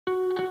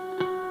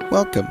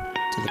Welcome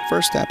to the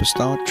First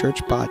Apostolic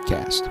Church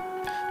Podcast.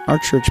 Our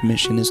church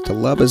mission is to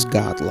love as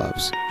God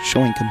loves,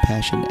 showing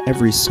compassion to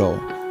every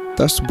soul,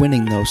 thus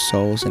winning those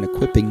souls and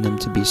equipping them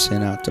to be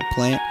sent out to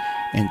plant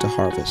and to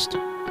harvest.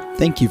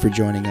 Thank you for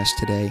joining us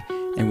today,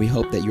 and we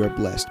hope that you are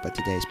blessed by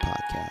today's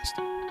podcast.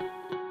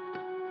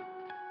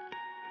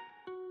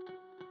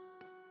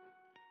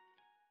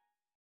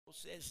 It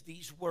says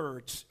these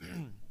words,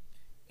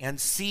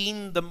 and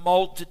seeing the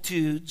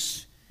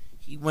multitudes,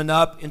 he went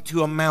up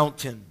into a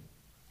mountain.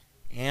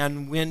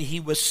 And when he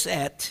was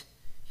set,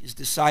 his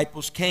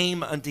disciples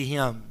came unto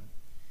him.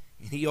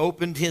 And he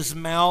opened his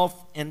mouth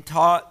and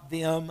taught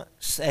them,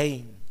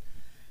 saying,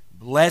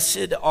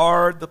 Blessed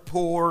are the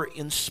poor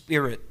in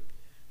spirit,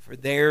 for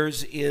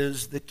theirs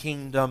is the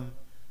kingdom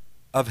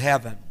of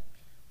heaven.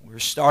 We're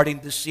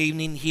starting this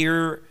evening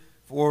here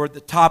for the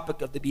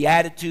topic of the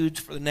Beatitudes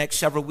for the next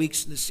several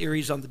weeks in the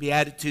series on the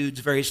Beatitudes.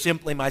 Very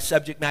simply, my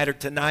subject matter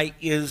tonight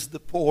is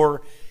the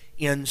poor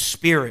in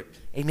spirit.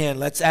 Amen.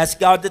 Let's ask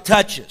God to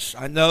touch us.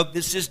 I know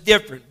this is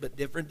different, but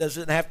different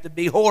doesn't have to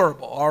be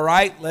horrible. All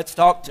right? Let's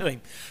talk to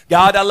Him.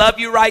 God, I love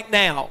you right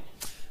now.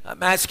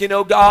 I'm asking,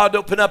 oh God,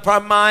 open up our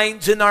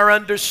minds and our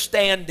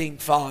understanding,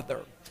 Father.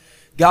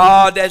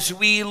 God, as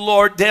we,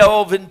 Lord,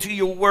 delve into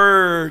your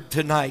word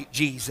tonight,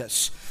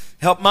 Jesus,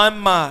 help my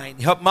mind,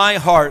 help my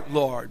heart,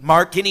 Lord.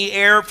 Mark any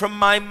error from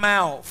my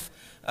mouth.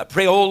 I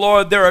pray, oh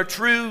Lord, there are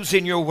truths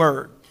in your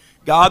word,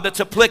 God,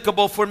 that's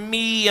applicable for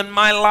me and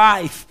my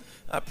life.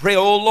 I pray,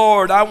 oh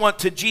Lord, I want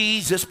to,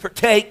 Jesus,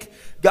 partake,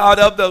 God,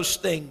 of those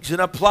things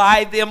and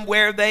apply them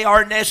where they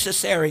are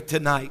necessary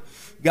tonight.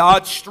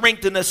 God,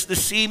 strengthen us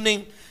this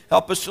evening.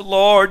 Help us,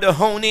 Lord, to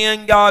hone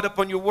in, God,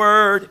 upon your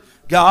word.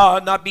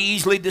 God, not be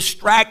easily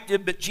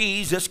distracted, but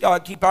Jesus,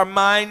 God, keep our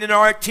mind and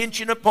our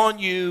attention upon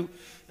you.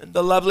 In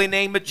the lovely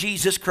name of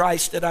Jesus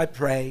Christ that I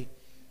pray.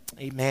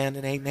 Amen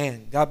and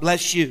amen. God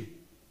bless you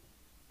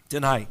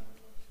tonight.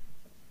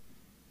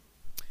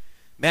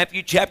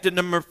 Matthew chapter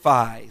number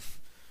 5.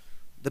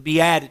 The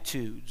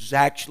Beatitudes.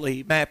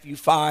 Actually, Matthew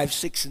 5,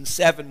 6, and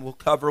 7 will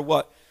cover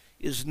what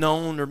is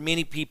known, or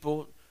many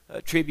people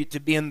attribute to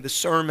being the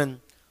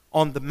Sermon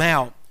on the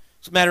Mount.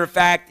 As a matter of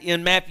fact,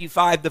 in Matthew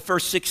 5, the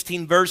first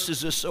 16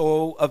 verses or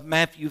so of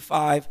Matthew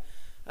 5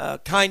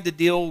 kind of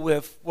deal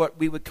with what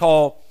we would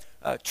call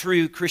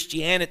true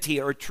Christianity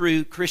or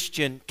true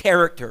Christian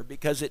character,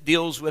 because it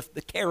deals with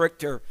the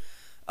character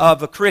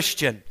of a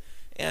Christian.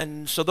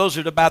 And so those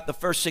are about the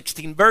first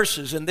 16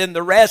 verses. And then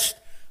the rest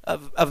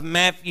of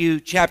Matthew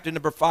chapter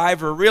number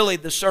 5, or really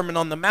the Sermon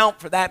on the Mount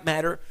for that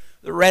matter,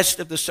 the rest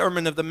of the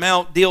Sermon on the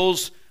Mount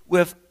deals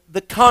with the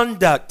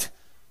conduct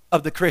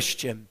of the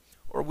Christian,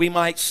 or we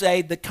might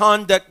say the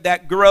conduct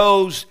that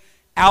grows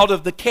out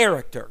of the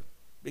character,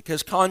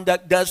 because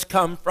conduct does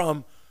come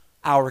from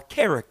our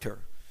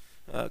character.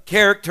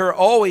 Character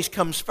always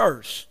comes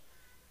first,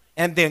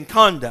 and then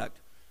conduct.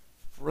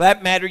 For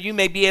that matter, you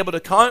may be able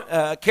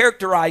to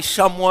characterize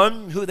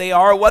someone, who they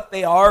are, what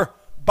they are,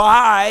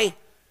 by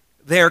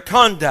their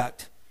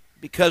conduct,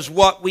 because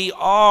what we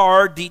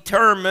are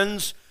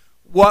determines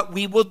what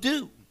we will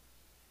do.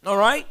 All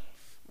right?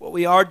 What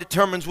we are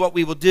determines what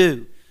we will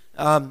do.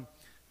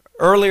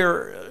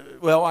 Earlier,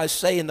 I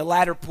say in the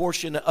latter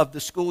portion of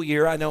the school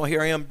year, I know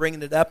here I am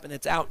bringing it up and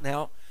it's out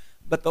now,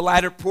 but the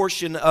latter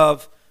portion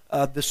of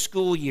the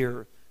school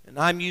year, and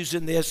I'm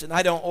using this, and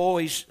I don't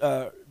always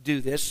do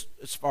this,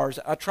 as far as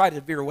I try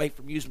to veer away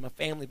from using my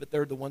family, but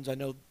they're the ones I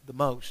know the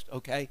most,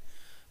 okay?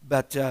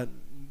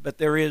 But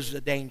there is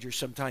a danger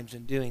sometimes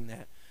in doing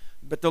that.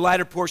 But the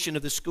latter portion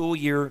of the school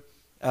year,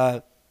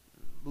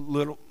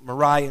 little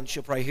Mariah, and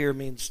she'll probably hear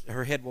me and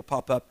her head will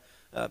pop up,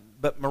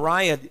 but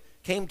Mariah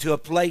came to a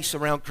place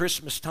around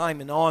Christmas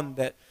time and on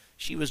that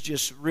she was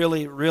just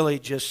really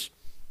just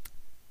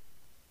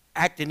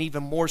acting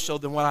even more so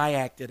than what I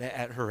acted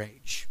at her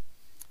age.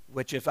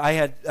 Which if I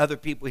had other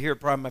people here,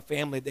 probably my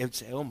family, they would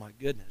say, oh my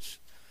goodness.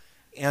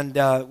 And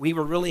we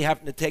were really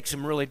having to take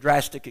some really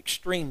drastic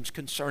extremes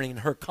concerning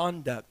her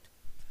conduct.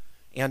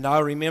 And I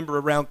remember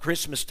around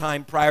Christmas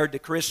time, prior to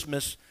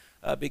Christmas,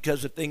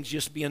 because of things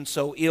just being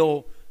so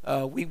ill,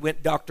 we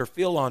went Dr.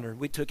 Phil on her.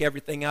 We took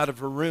everything out of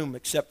her room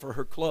except for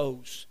her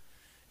clothes.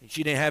 And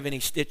she didn't have any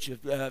stitch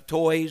of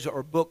toys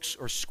or books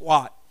or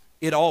squat.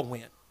 It all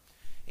went.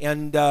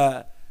 And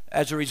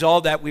as a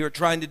result of that, we were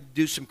trying to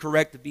do some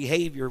corrective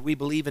behavior. We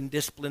believe in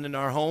discipline in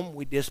our home.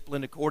 We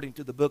discipline according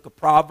to the book of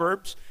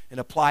Proverbs and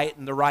apply it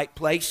in the right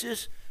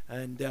places,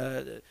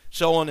 and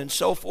so on and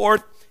so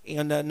forth.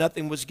 And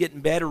nothing was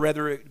getting better,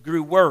 rather it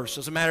grew worse.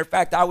 As a matter of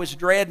fact, I was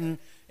dreading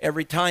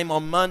every time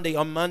on Monday.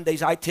 On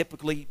Mondays, I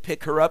typically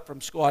pick her up from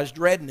school. I was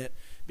dreading it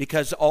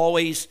because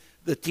always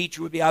the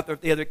teacher would be out there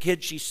with the other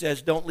kids. She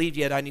says, don't leave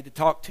yet, I need to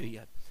talk to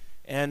you.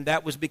 And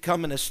that was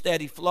becoming a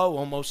steady flow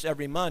almost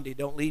every Monday.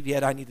 Don't leave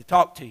yet, I need to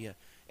talk to you.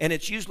 And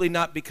it's usually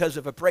not because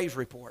of a praise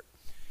report.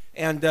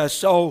 And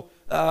so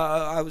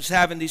I was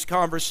having these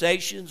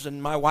conversations,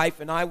 and my wife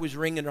and I was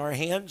wringing our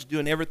hands,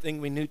 doing everything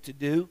we knew to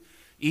do.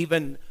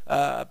 even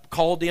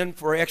called in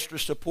for extra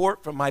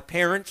support from my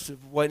parents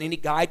of what any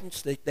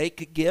guidance that they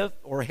could give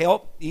or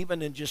help,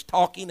 even in just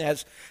talking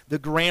as the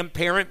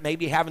grandparent,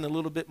 maybe having a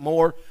little bit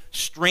more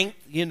strength,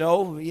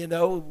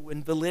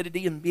 and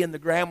validity, and being the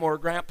grandma or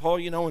grandpa,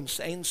 and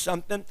saying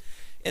something.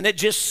 And it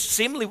just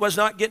seemingly was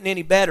not getting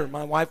any better.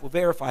 My wife will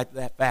verify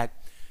that fact.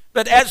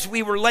 But as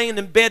we were laying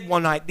in bed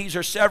one night, these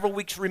are several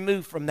weeks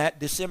removed from that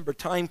December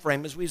time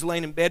frame, as we was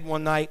laying in bed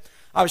one night,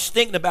 I was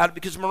thinking about it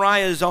because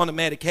Mariah is on a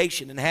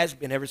medication and has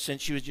been ever since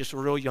she was just a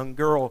real young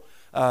girl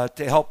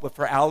to help with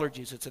her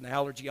allergies. It's an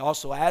allergy,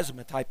 also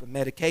asthma type of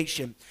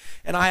medication.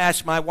 And I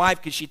asked my wife,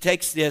 because she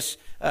takes this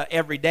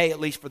every day, at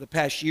least for the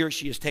past year,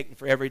 she has taken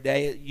for every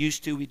day. It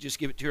used to, we just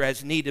give it to her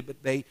as needed,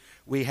 but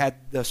we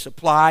had the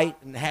supply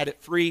and had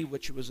it free,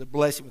 which was a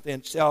blessing within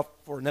itself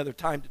for another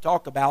time to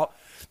talk about.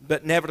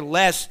 But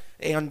nevertheless,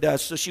 and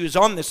so she was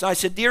on this. I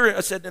said, dear,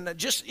 and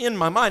just in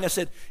my mind, I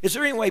said, is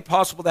there any way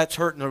possible that's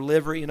hurting her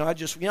liver?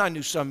 I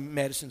knew some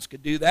medicines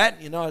could do that,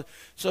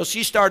 So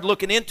she started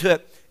looking into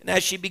it. And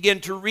as she began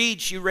to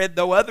read, she read,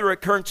 though other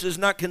occurrences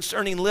not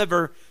concerning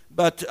liver,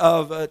 but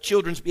of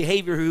children's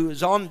behavior who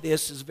is on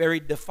this is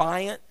very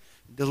defiant,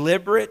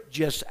 deliberate,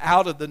 just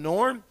out of the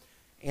norm.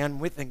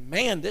 And we think,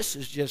 man, this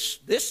is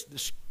just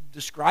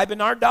describing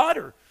our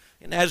daughter.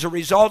 And as a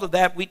result of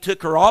that, we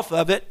took her off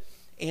of it.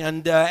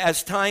 And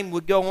as time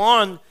would go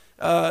on,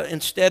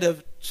 instead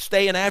of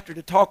staying after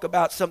to talk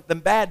about something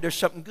bad, there's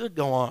something good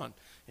going on.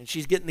 And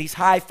she's getting these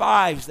high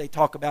fives they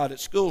talk about at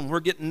school. And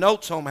we're getting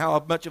notes home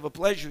how much of a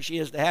pleasure she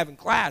is to have in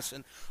class.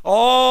 And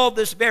all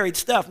this varied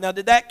stuff. Now,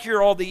 did that cure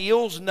all the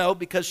ills? No,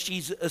 because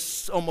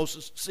she's almost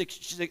a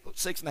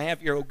six and a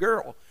half year old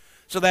girl.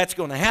 So that's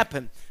going to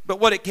happen.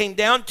 But what it came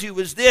down to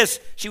was this.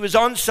 She was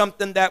on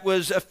something that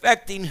was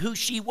affecting who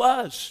she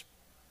was.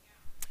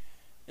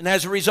 And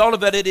as a result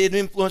of it, it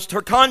influenced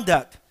her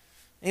conduct.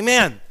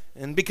 Amen.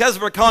 And because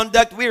of her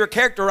conduct, we were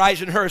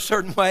characterizing her a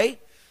certain way.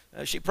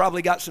 She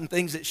probably got some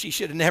things that she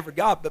should have never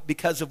got, but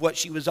because of what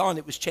she was on,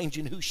 it was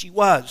changing who she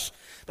was.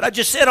 But I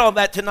just said all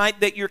that tonight,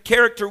 that your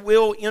character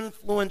will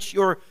influence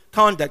your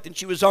conduct. And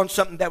she was on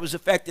something that was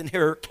affecting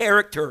her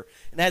character.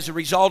 And as a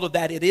result of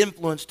that, it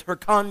influenced her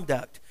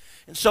conduct.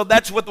 And so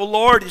that's what the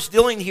Lord is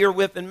dealing here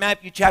with in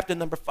Matthew chapter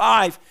number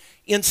 5.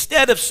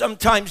 Instead of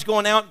sometimes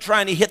going out and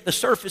trying to hit the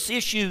surface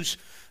issues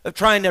of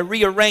trying to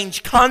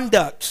rearrange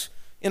conducts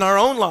in our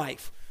own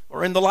life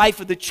or in the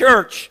life of the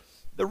church,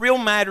 the real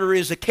matter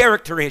is a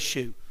character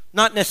issue,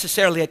 not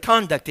necessarily a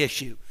conduct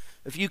issue.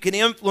 If you can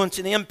influence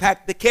and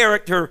impact the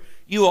character,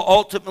 you will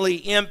ultimately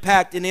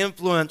impact and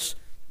influence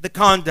the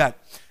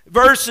conduct.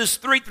 Verses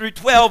 3 through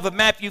 12 of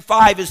Matthew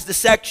 5 is the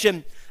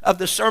section of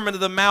the Sermon on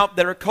the Mount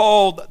that are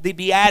called the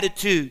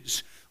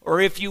Beatitudes, or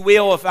if you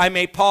will, if I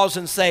may pause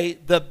and say,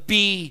 the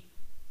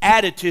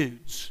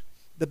Beatitudes.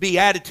 The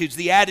Beatitudes,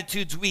 the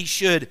attitudes we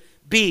should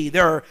be.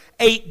 There are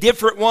 8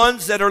 different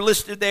ones that are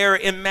listed there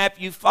in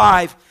Matthew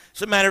 5.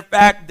 As a matter of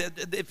fact,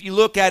 if you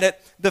look at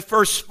it, the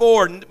first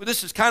 4, and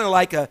this is kind of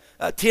like a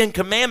 10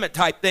 commandment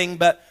type thing,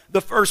 but the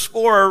first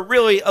 4 are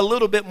really a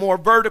little bit more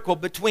vertical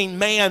between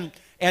man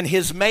and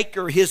his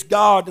maker, his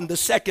God, and the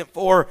second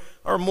 4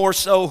 are more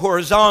so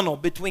horizontal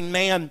between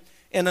man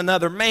and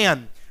another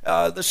man.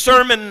 The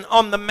Sermon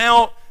on the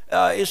Mount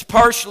is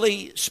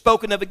partially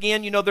spoken of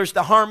again. There's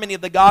the harmony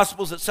of the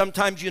Gospels, that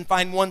sometimes you can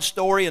find one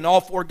story in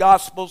all 4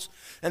 Gospels,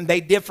 and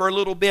they differ a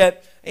little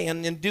bit.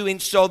 And in doing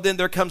so, then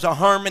there comes a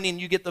harmony, and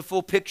you get the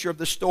full picture of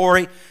the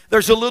story.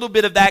 There's a little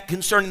bit of that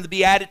concerning the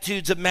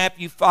Beatitudes of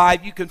Matthew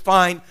 5. You can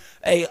find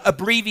an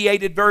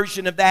abbreviated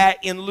version of that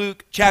in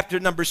Luke chapter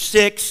number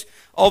 6.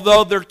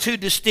 Although there are 2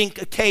 distinct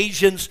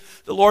occasions,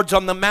 the Lord's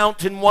on the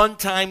mountain one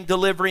time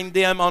delivering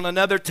them. On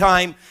another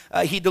time,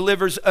 he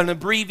delivers an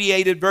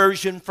abbreviated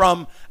version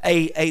from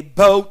a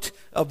boat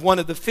of one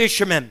of the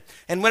fishermen.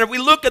 And whenever we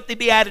look at the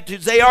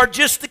Beatitudes, they are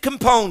just the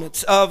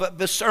components of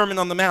the Sermon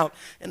on the Mount.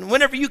 And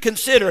whenever you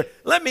consider,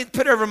 let me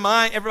put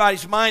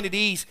everybody's mind at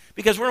ease,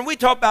 because when we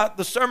talk about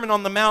the Sermon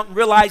on the Mount and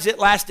realize it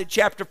lasted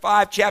chapter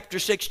 5, chapter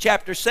 6,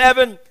 chapter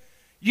 7,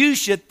 you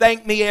should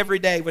thank me every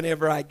day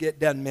whenever I get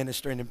done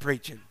ministering and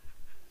preaching.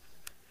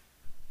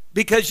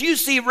 Because you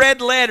see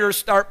red letters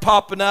start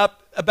popping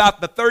up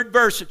about the 3rd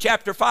verse of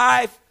chapter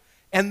 5,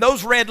 and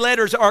those red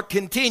letters are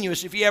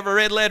continuous. If you have a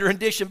red letter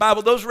edition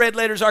Bible, those red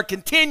letters are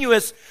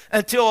continuous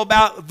until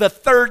about the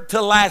 3rd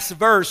to last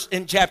verse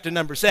in chapter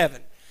number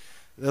 7.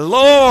 The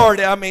Lord,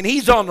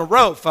 he's on the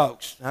road,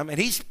 folks.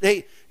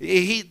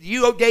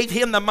 You gave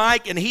him the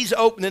mic, and he's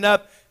opening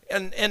up.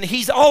 And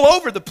he's all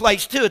over the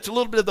place, too. It's a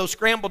little bit of those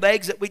scrambled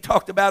eggs that we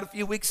talked about a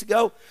few weeks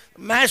ago.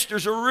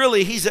 Masters are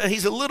really, he's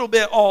a little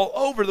bit all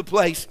over the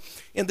place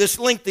in this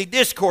lengthy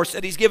discourse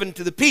that he's given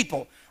to the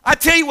people. I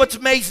tell you what's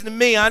amazing to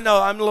me. I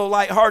know I'm a little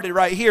lighthearted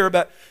right here,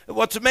 but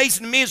what's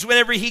amazing to me is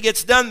whenever he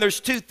gets done,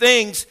 there's 2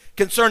 things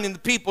concerning the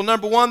people.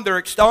 Number 1, they're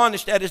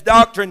astonished at his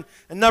doctrine.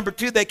 And number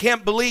 2, they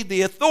can't believe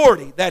the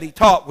authority that he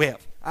taught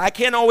with. I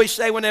can't always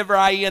say whenever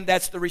I end,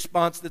 that's the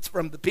response that's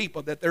from the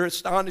people, that they're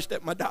astonished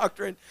at my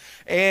doctrine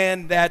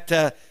and that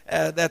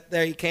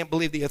they can't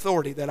believe the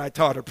authority that I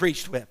taught or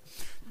preached with.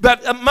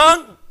 But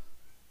among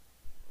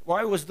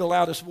Why was the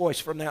loudest voice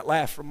from that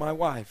laugh from my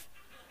wife?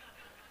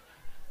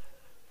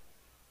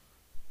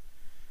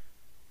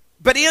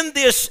 But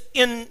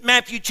in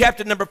Matthew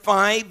chapter number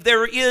 5,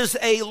 there is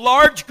a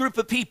large group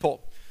of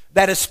people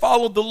that has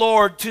followed the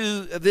Lord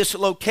to this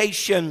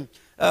location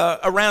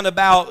around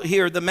about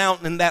here, the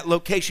mountain in that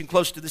location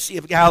close to the Sea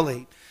of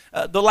Galilee.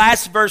 The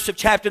last verse of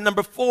chapter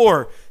number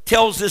 4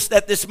 tells us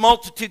that this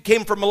multitude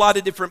came from a lot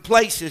of different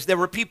places. There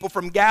were people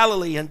from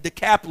Galilee and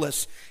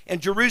Decapolis and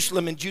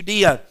Jerusalem and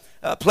Judea,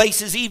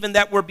 places even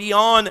that were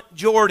beyond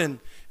Jordan.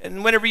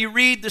 And whenever you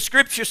read the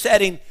scripture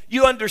setting,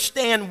 you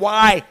understand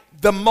why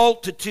the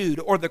multitude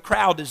or the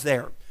crowd is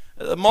there.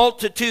 The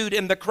multitude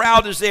and the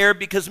crowd is there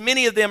because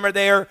many of them are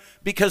there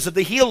because of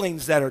the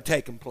healings that are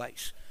taking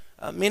place.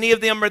 Many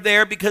of them are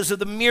there because of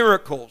the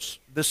miracles,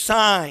 the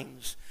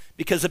signs,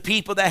 because of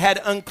people that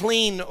had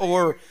unclean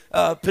or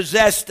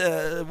possessed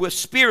with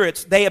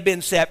spirits, they have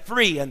been set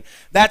free. And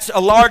that's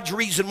a large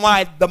reason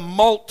why the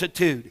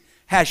multitude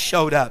has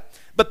showed up.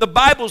 But the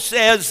Bible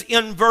says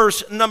in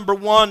verse number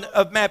 1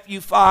 of Matthew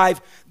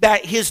 5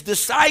 that his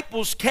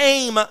disciples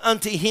came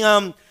unto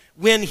him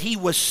when he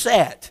was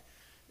set.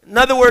 In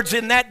other words,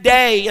 in that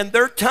day, in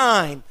their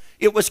time,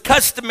 it was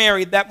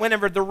customary that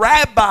whenever the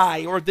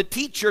rabbi or the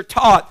teacher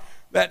taught,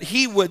 that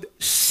he would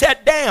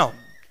sit down.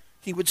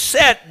 He would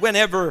sit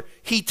whenever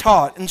he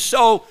taught. And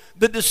so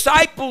the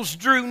disciples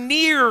drew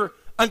near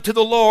unto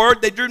the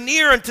Lord. They drew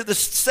near unto the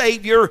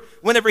Savior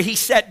whenever he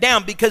sat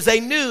down, because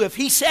they knew if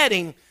he's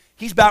sitting,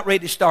 he's about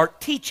ready to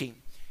start teaching.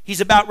 He's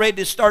about ready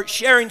to start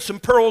sharing some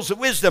pearls of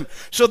wisdom.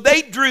 So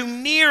they drew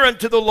near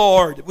unto the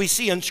Lord, we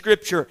see in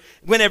Scripture,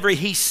 whenever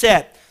he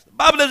sat. The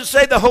Bible doesn't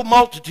say the whole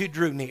multitude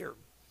drew near.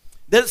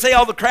 It doesn't say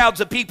all the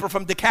crowds of people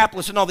from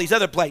Decapolis and all these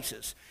other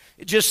places.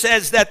 It just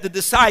says that the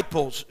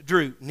disciples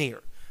drew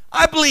near.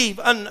 I believe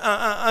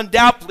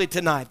undoubtedly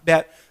tonight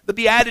that the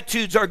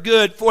Beatitudes are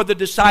good for the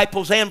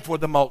disciples and for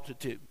the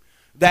multitude.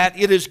 That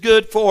it is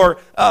good for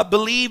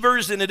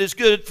believers and it is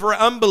good for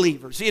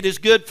unbelievers. It is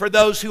good for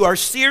those who are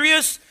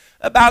serious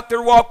about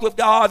their walk with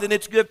God, and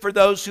it's good for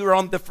those who are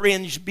on the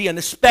fringe being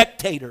a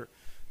spectator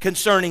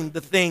concerning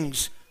the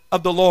things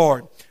of the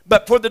Lord.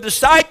 But for the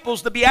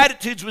disciples, the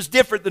Beatitudes was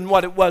different than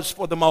what it was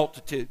for the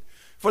multitude.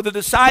 For the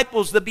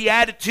disciples, the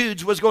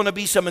Beatitudes was going to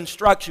be some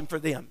instruction for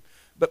them.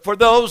 But for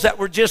those that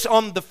were just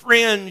on the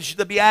fringe,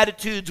 the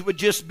Beatitudes would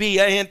just be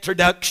an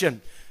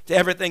introduction to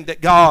everything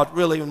that God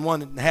really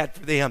wanted and had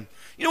for them.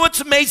 You know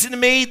what's amazing to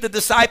me? The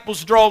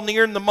disciples draw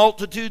near and the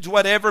multitudes,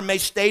 whatever, may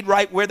stayed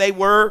right where they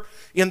were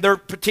in their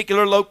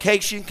particular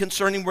location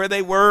concerning where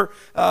they were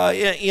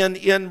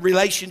in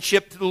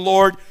relationship to the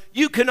Lord.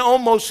 You can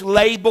almost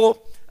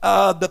label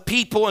the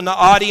people in the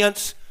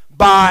audience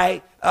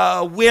by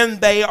when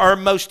they are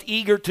most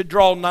eager to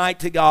draw nigh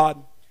to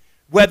God.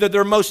 Whether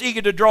they're most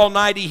eager to draw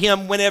nigh to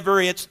Him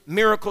whenever it's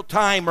miracle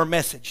time or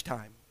message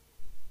time.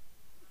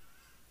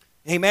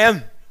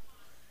 Amen?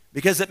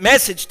 Because at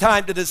message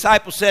time, the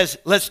disciple says,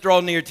 let's draw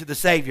near to the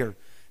Savior. And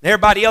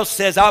everybody else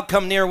says, I'll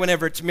come near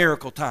whenever it's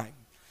miracle time.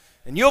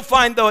 And you'll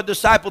find, though, a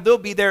disciple, they'll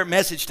be there at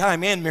message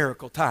time and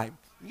miracle time.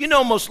 You can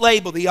almost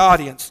label the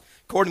audience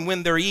according to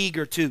when they're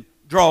eager to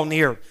draw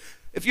near.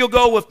 If you'll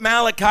go with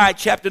Malachi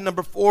chapter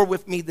number 4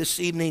 with me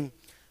this evening.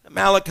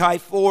 Malachi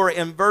 4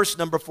 and verse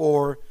number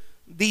 4.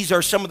 These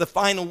are some of the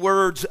final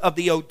words of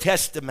the Old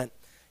Testament.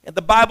 And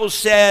the Bible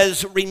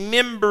says,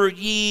 remember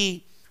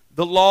ye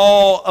the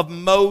law of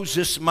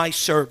Moses my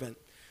servant,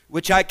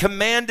 which I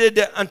commanded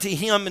unto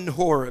him in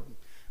Horeb,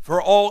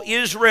 for all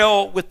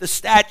Israel with the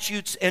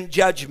statutes and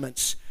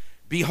judgments.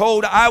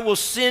 Behold, I will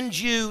send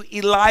you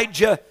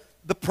Elijah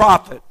the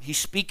prophet. He's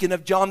speaking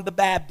of John the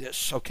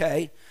Baptist,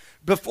 okay?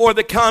 Before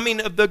the coming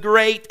of the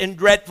great and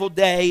dreadful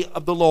day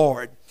of the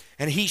Lord.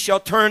 And he shall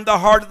turn the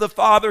heart of the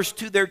fathers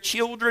to their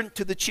children,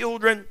 to the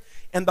children,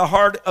 and the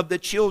heart of the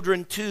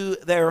children to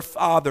their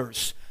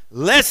fathers,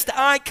 lest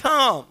I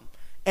come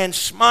and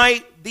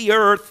smite the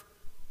earth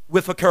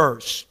with a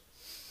curse.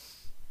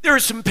 There are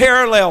some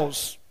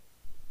parallels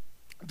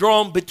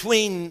drawn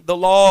between the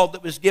law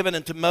that was given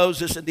unto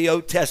Moses in the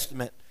Old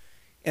Testament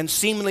and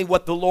seemingly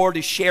what the Lord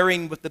is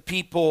sharing with the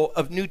people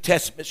of New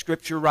Testament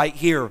Scripture right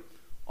here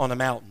on a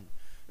mountain.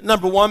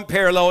 Number one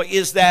parallel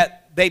is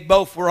that they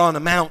both were on a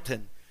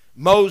mountain.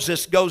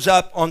 Moses goes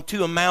up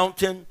onto a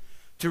mountain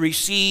to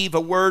receive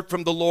a word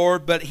from the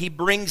Lord, but he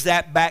brings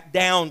that back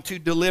down to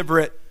deliver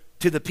it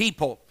to the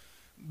people.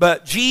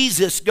 But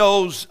Jesus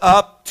goes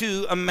up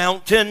to a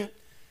mountain,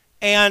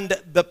 and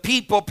the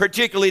people,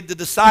 particularly the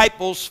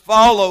disciples,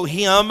 follow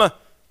him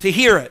to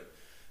hear it.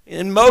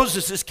 In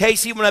Moses'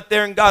 case, he went up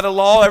there and got a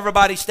law.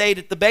 Everybody stayed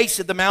at the base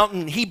of the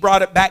mountain. He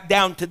brought it back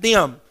down to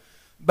them.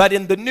 But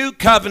in the new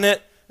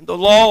covenant, the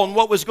law and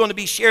what was going to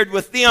be shared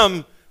with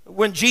them,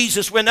 when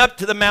Jesus went up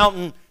to the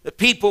mountain, the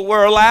people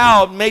were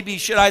allowed, maybe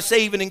should I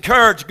say even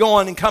encouraged, go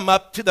on and come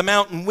up to the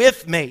mountain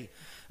with me.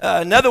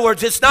 In other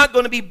words, it's not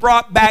going to be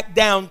brought back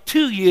down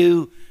to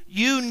you.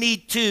 You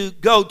need to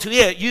go to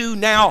it. You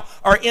now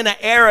are in an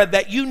era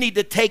that you need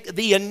to take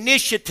the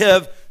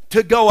initiative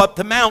to go up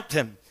the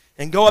mountain.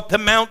 and go up the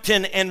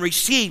mountain and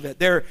receive it.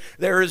 There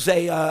is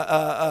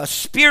a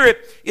spirit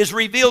is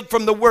revealed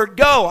from the word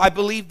go, I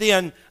believe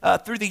then,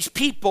 through these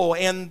people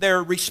and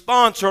their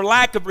response or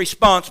lack of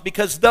response,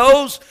 because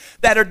those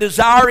that are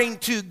desiring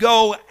to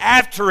go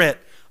after it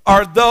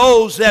are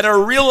those that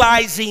are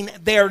realizing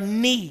their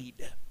need.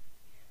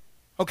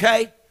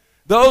 Okay?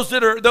 Those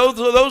that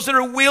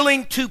are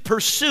willing to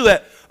pursue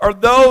it are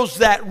those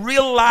that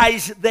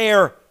realize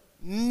their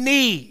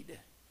need.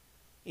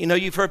 You know,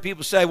 you've heard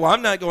people say, well,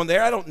 I'm not going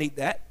there. I don't need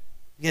that.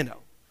 You know.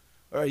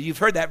 Or you've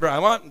heard that,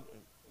 Brian.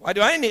 Why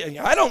do I need it?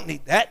 I don't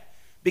need that.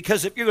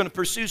 Because if you're going to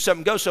pursue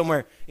something, go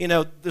somewhere. You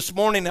know, this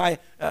morning,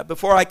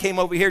 before I came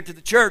over here to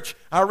the church,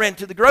 I ran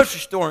to the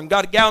grocery store and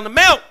got a gallon of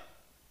milk.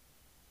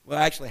 Well,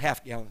 actually,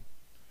 half a gallon.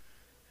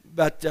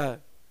 But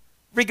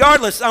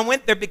regardless, I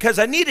went there because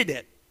I needed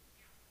it.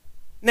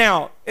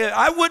 Now,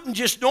 I wouldn't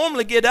just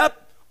normally get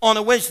up on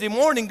a Wednesday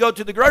morning, go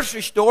to the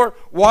grocery store,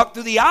 walk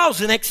through the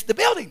aisles and exit the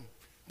building,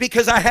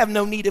 because I have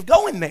no need of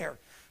going there.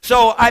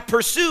 So I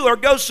pursue or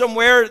go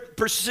somewhere,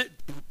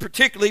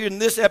 particularly in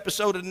this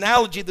episode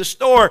analogy, the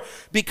store,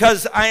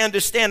 because I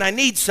understand I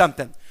need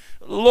something.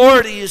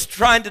 Lord is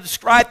trying to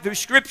describe through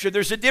Scripture.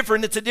 It's a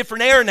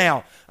different air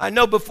now. I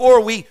know before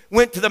we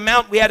went to the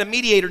mountain, we had a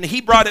mediator, and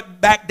he brought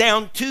it back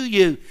down to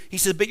you. He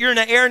said, but you're in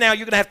the air now,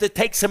 you're going to have to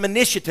take some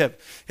initiative.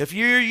 If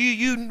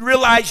you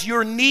realize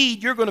your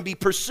need, you're going to be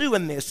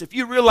pursuing this. If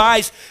you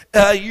realize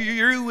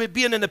you're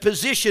being in a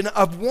position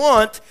of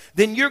want,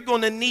 then you're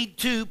going to need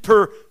to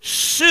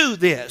pursue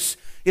this.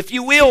 If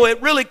you will,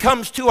 it really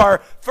comes to our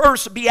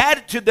first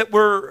beatitude that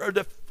we're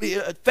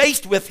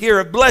faced with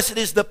here. Blessed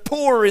is the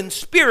poor in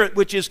spirit,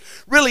 which is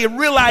really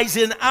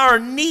realizing our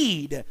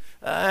need.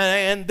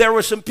 And there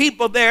were some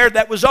people there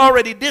that was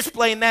already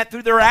displaying that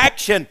through their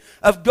action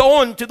of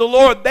going to the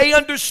Lord. They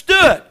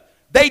understood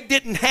they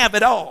didn't have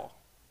it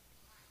all.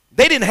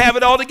 They didn't have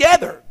it all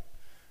together.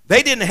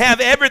 They didn't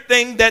have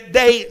everything that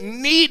they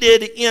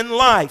needed in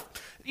life.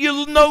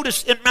 You'll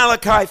notice in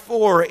Malachi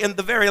 4, in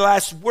the very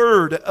last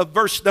word of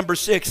verse number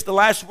 6, the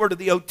last word of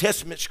the Old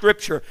Testament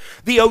Scripture,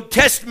 the Old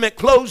Testament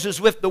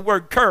closes with the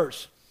word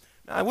curse.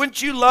 Now,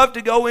 wouldn't you love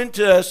to go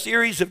into a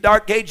series of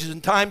dark ages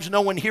and times, no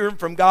one hearing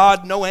from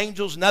God, no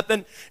angels,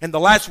 nothing, and the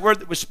last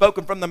word that was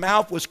spoken from the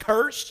mouth was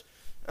curse?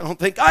 I don't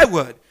think I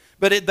would.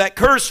 But that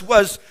curse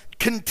was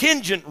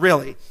contingent,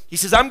 really. He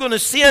says, I'm going to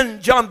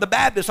send John the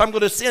Baptist. I'm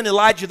going to send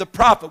Elijah the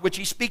prophet, which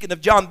he's speaking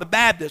of John the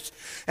Baptist.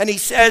 And he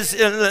says,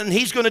 and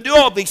he's going to do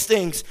all these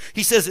things.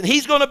 He says, and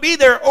he's going to be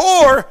there,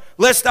 or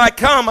lest I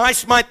come, I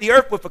smite the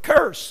earth with a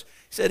curse.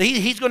 He said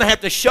he's going to have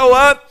to show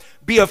up,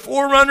 be a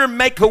forerunner,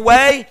 make a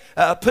way,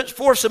 put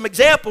forth some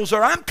examples,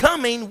 or I'm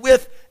coming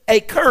with a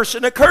curse.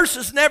 And a curse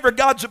is never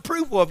God's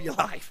approval of your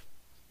life.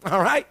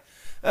 All right?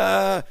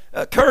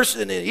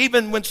 Cursing,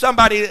 even when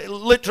somebody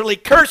literally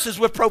curses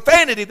with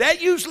profanity,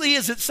 that usually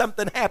isn't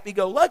something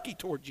happy-go-lucky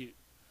towards you.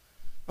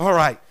 All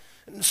right.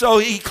 And so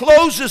he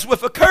closes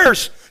with a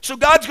curse. So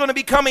God's going to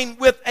be coming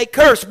with a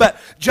curse. But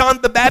John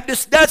the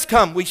Baptist does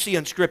come, we see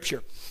in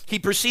Scripture. He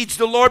precedes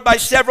the Lord by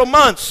several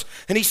months,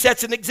 and he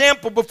sets an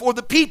example before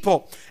the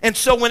people. And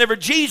so whenever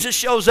Jesus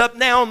shows up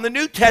now in the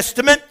New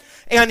Testament,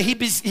 and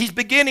he's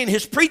beginning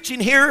his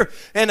preaching here,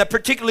 and a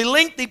particularly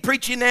lengthy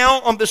preaching now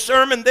on the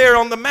Sermon there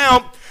on the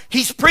Mount.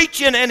 He's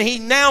preaching, and he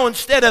now,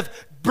 instead of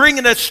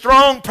bringing a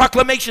strong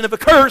proclamation of a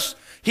curse,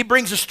 he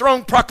brings a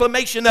strong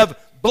proclamation of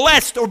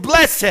blessed or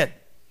blessed.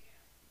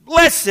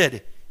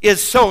 Blessed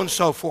is so and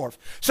so forth.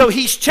 So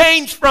he's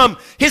changed from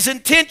his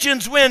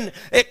intentions when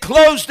it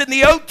closed in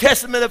the Old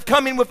Testament of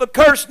coming with a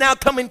curse, now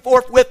coming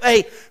forth with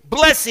a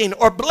blessing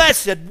or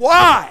blessed.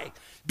 Why?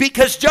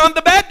 Because John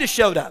the Baptist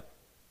showed up.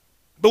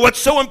 But what's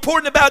so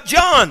important about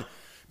John?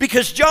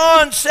 Because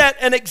John set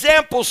an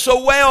example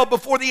so well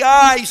before the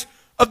eyes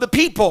of the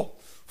people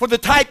for the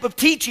type of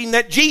teaching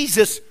that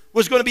Jesus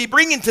was going to be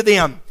bringing to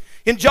them.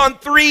 In John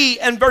 3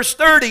 and verse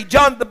 30,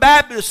 John the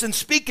Baptist, in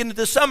speaking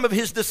to some of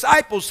his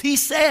disciples, he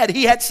said,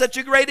 he had such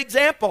a great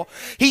example.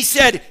 He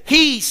said,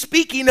 he,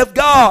 speaking of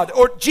God,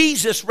 or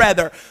Jesus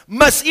rather,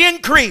 must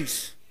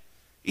increase.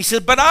 He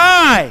said, but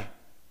I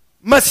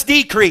must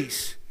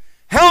decrease.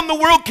 How in the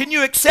world can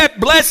you accept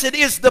blessed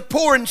is the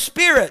poor in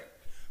spirit?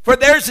 For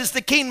theirs is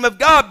the kingdom of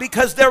God,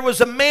 because there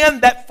was a man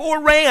that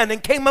foreran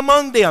and came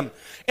among them,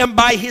 and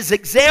by his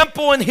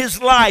example in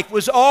his life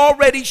was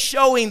already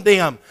showing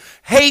them,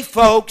 hey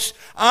folks,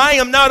 I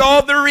am not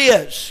all there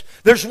is.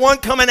 There's one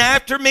coming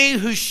after me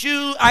whose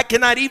shoe I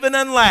cannot even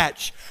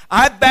unlatch.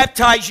 I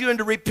baptize you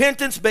into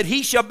repentance, but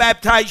he shall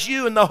baptize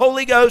you in the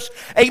Holy Ghost,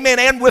 amen,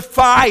 and with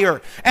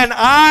fire. And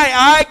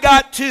I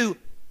got to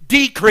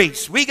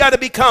decrease. We got to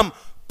become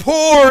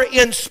poor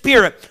in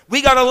spirit.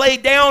 We got to lay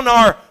down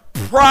our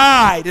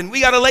pride, and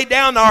we got to lay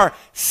down our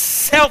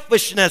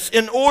selfishness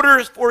in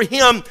order for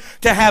him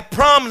to have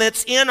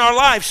prominence in our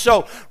life.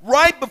 So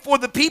right before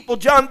the people,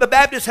 John the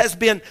Baptist has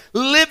been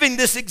living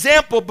this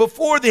example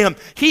before them.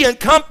 He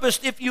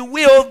encompassed, if you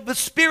will, the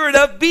spirit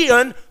of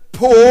being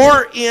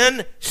poor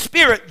in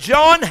spirit.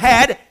 John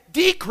had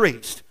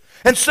decreased.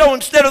 And so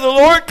instead of the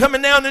Lord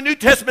coming down the New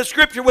Testament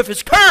Scripture with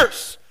his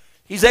curse,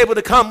 He's able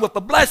to come with a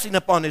blessing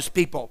upon his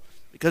people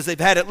because they've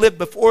had it lived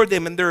before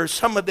them, and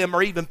some of them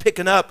are even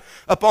picking up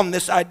upon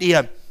this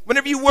idea.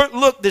 Whenever you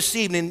look this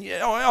evening,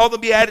 all the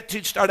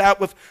Beatitudes start out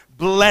with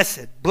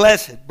blessed,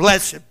 blessed,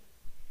 blessed.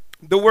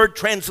 The word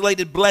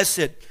translated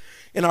blessed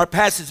in our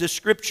passage of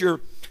Scripture,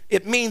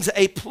 it means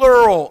a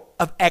plural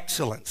of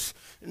excellence.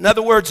 In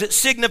other words, it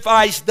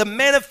signifies the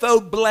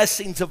manifold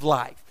blessings of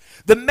life.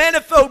 The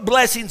manifold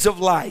blessings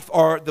of life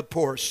are the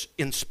poor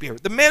in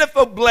spirit. The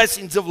manifold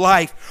blessings of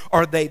life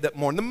are they that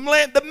mourn.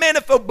 The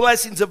manifold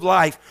blessings of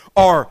life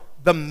are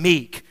the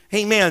meek.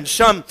 Amen.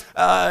 Some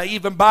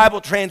even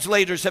Bible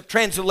translators have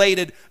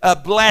translated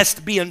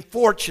blessed being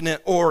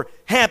fortunate or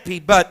happy,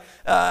 but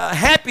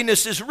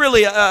happiness is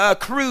really a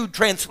crude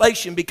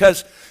translation,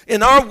 because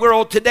in our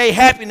world today,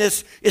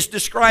 happiness is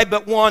described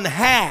what one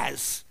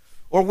has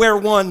or where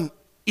one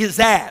is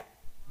at.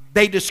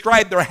 They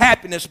describe their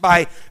happiness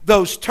by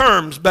those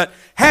terms, but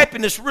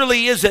happiness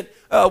really isn't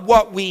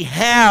what we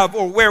have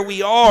or where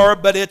we are,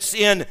 but it's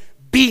in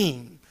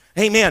being.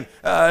 Amen.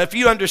 If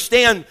you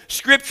understand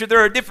Scripture, there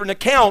are different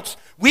accounts.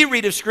 We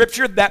read of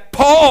Scripture that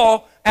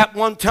Paul at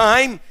one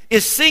time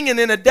is singing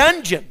in a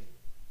dungeon.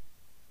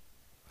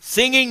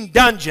 Singing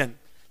dungeon.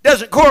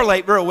 Doesn't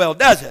correlate very well,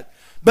 does it?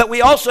 But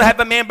we also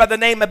have a man by the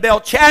name of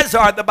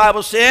Belshazzar, the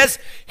Bible says.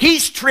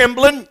 He's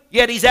trembling,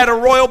 yet he's at a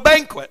royal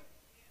banquet.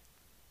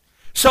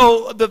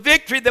 So the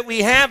victory that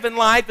we have in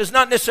life is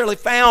not necessarily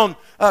found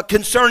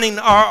concerning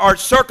our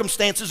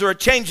circumstances or a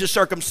change of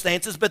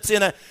circumstances, but it's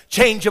in a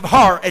change of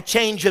heart, a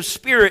change of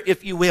spirit,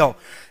 if you will.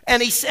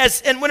 And he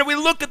says, and when we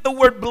look at the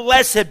word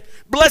blessed,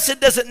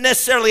 blessed doesn't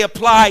necessarily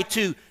apply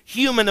to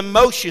human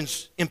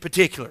emotions in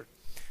particular.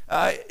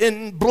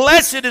 And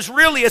blessed is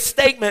really a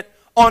statement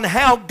on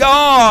how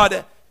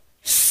God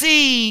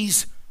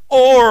sees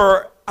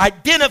or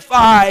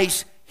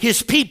identifies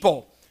his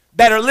people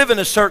that are living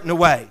a certain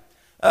way.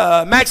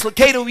 Max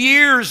Lucado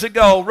years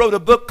ago wrote a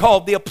book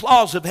called The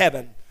Applause of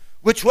Heaven,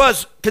 which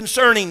was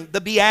concerning the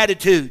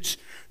Beatitudes.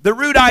 The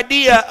root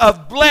idea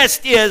of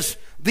blessed is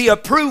the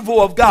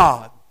approval of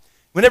God.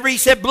 Whenever he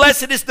said,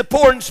 blessed is the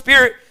poor in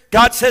spirit,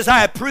 God says,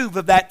 I approve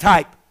of that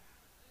type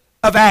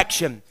of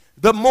action.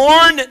 The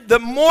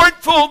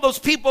mournful, those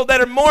people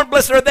that are mourn,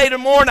 blessed are they to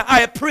mourn, I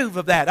approve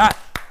of that.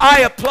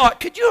 I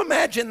applaud. Could you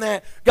imagine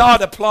that?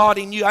 God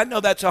applauding you. I know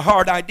that's a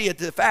hard idea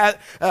to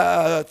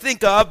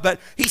think of, but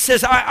he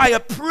says, I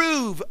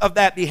approve of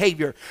that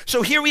behavior.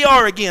 So here we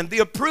are again, the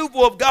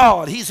approval of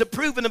God. He's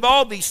approving of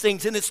all these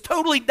things, and it's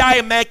totally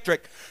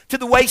diametric to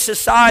the way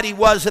society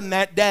was in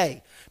that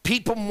day.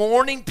 People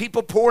mourning,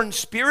 people poor in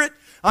spirit.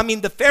 I mean,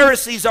 the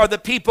Pharisees are the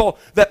people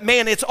that,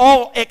 man, it's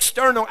all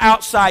external,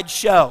 outside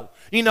show.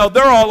 You know,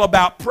 they're all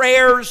about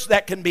prayers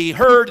that can be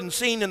heard and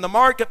seen in the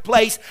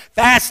marketplace.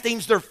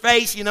 Fastings their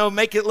face, you know,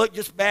 make it look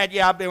just bad.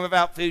 Yeah, I've been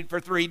without food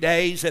for 3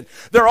 days. And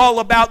they're all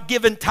about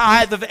giving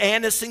tithe of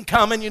anise and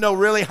cumin, you know,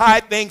 really high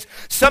things,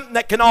 something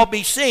that can all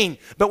be seen.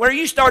 But where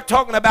you start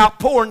talking about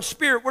poor in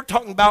spirit, we're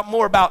talking about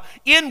more about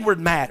inward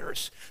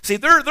matters. See,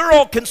 they're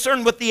all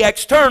concerned with the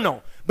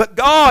external. But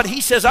God,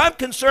 he says, I'm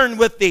concerned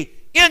with the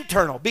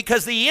internal,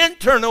 because the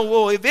internal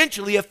will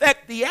eventually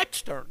affect the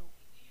external.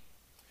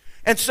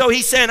 And so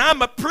he's saying,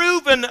 I'm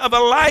approving of a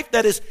life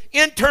that is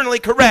internally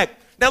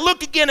correct. Now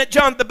look again at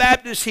John the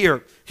Baptist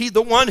here. He's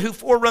the one who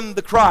forerun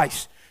the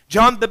Christ.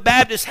 John the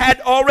Baptist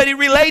had already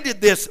related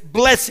this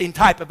blessing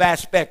type of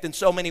aspect in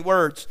so many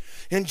words.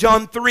 In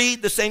John 3,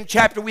 the same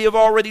chapter we have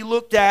already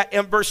looked at,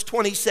 in verse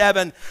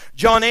 27,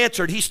 John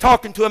answered. He's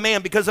talking to a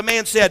man, because a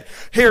man said,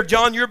 here,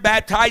 John, you're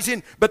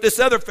baptizing, but this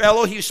other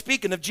fellow, he was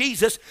speaking of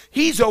Jesus,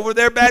 he's over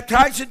there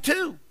baptizing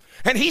too.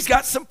 And he's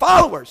got some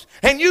followers,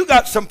 and you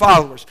got some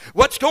followers.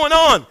 What's going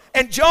on?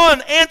 And John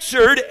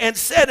answered and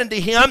said unto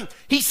him,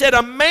 he said,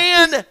 a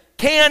man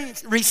can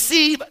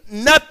receive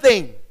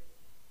nothing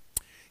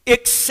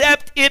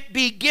except it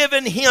be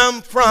given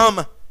him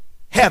from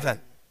heaven.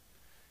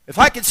 If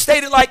I could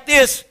state it like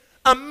this,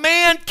 a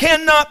man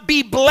cannot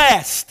be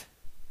blessed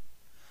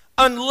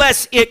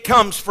unless it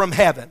comes from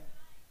heaven.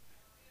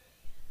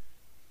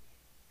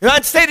 And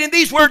I'd state in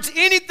these words,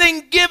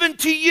 anything given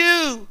to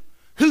you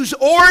whose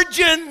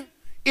origin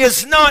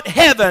is not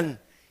heaven,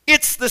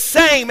 it's the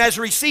same as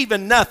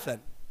receiving nothing.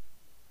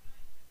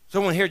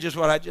 Someone hear just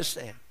what I just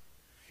said.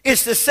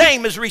 It's the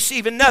same as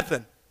receiving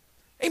nothing.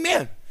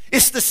 Amen.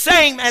 It's the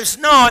same as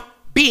not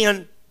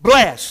being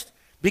blessed,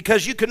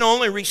 because you can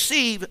only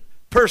receive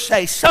per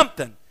se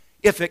something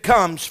if it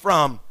comes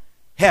from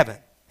heaven.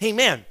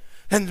 Amen.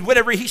 And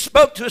whatever he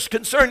spoke to us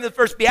concerning the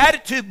first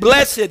beatitude,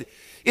 blessed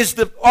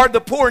are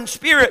the poor in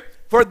spirit,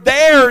 for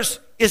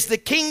theirs is the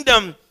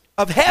kingdom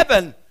of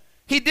heaven.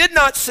 He did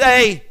not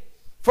say,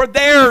 for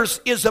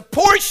theirs is a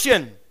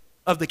portion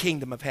of the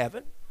kingdom of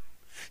heaven.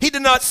 He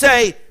did not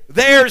say,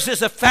 theirs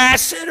is a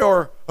facet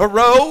or a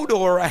road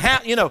or a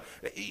house. You know,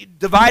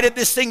 divided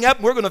this thing up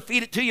and we're going to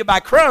feed it to you by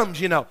crumbs,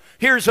 you know.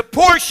 Here's a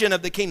portion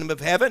of the kingdom of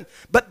heaven,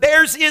 but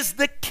theirs is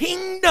the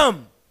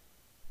kingdom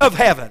of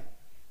heaven.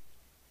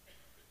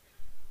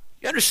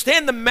 You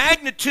understand the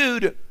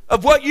magnitude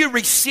of what you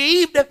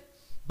received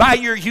by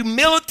your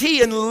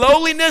humility and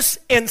lowliness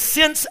and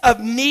sense of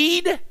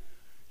need,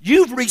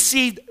 you've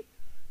received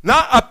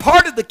not a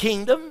part of the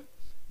kingdom,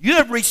 you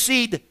have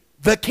received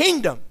the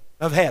kingdom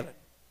of heaven.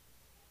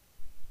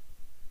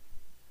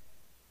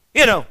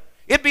 You know,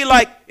 it'd be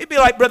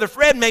like Brother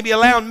Fred maybe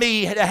allowing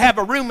me to have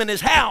a room in his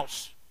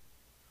house.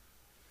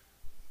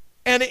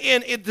 And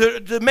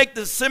to make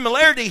the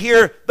similarity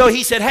here, though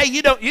he said, hey,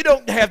 you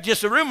don't have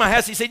just a room in my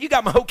house. He said, you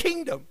got my whole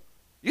kingdom.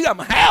 You got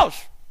my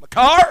house, my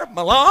car,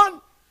 my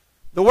lawn,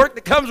 the work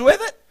that comes with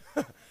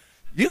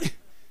it.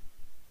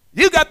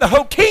 You got the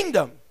whole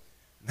kingdom.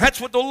 That's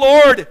what the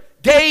Lord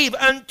gave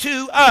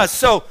unto us.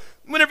 So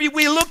whenever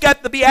we look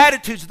at the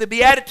Beatitudes,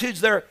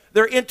 they're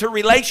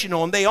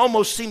interrelational, and they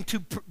almost seem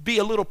to be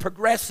a little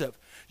progressive.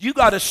 You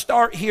got to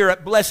start here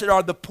at blessed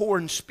are the poor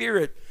in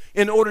spirit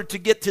in order to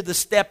get to the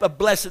step of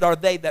blessed are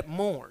they that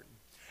mourn.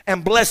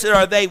 And blessed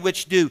are they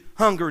which do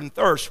hunger and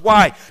thirst.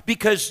 Why?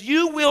 Because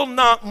you will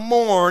not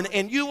mourn,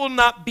 and you will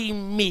not be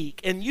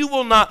meek, and you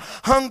will not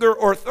hunger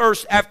or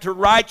thirst after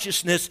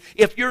righteousness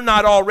if you're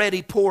not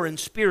already poor in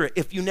spirit,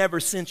 if you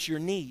never sense your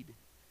need.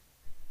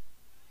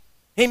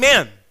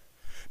 Amen.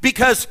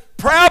 Because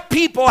proud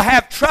people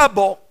have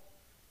trouble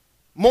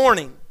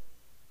mourning.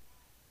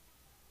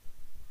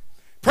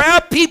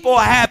 Proud people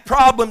have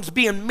problems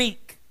being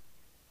meek.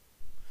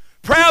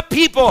 Proud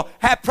people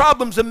have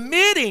problems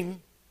admitting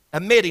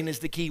is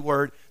the key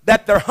word,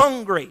 that they're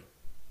hungry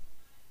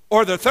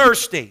or they're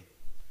thirsty.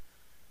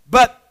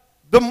 But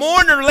the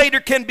mourner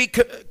later can be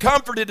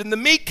comforted, and the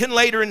meek can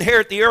later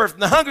inherit the earth,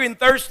 and the hungry and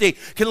thirsty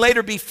can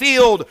later be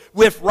filled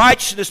with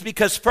righteousness,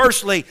 because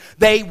firstly,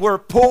 they were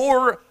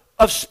poor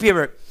of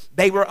spirit.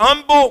 They were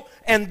humble,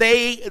 and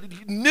they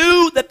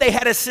knew that they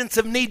had a sense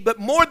of need. But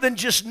more than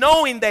just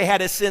knowing they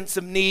had a sense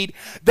of need,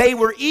 they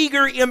were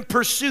eager in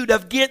pursuit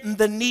of getting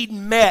the need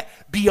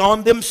met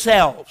beyond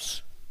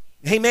themselves.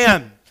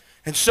 Amen.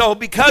 And so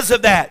because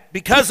of that,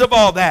 because of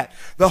all that,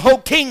 the whole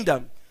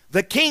kingdom,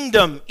 the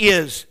kingdom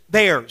is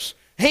theirs.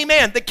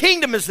 Amen. The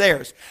kingdom is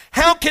theirs.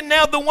 How can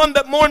now the one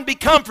that mourn be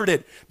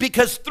comforted?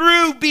 Because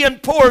through being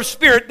poor of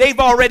spirit, they've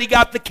already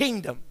got the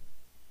kingdom.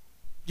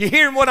 You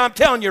hearing what I'm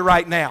telling you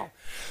right now?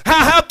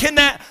 How can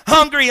that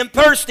hungry and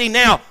thirsty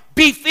now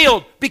be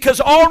filled? Because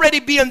already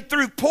being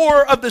through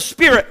poor of the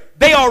spirit,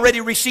 they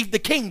already received the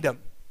kingdom.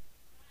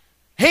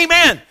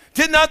 Amen.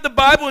 Did not the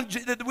Bible,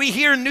 we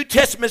hear in New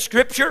Testament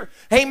scripture,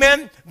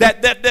 amen,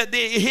 that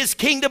his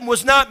kingdom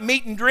was not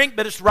meat and drink,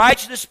 but it's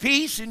righteousness,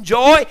 peace, and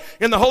joy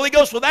in the Holy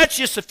Ghost? Well, that's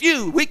just a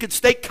few. We could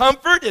state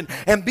comfort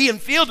and being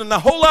filled and a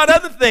whole lot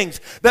of other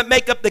things that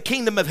make up the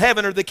kingdom of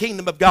heaven or the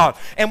kingdom of God.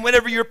 And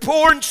whenever you're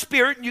poor in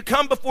spirit and you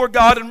come before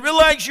God and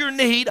realize your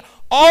need,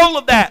 all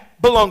of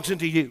that belongs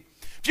unto you.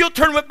 If you'll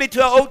turn with me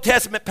to an Old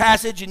Testament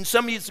passage, and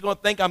some of you are going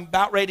to think I'm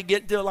about ready to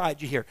get into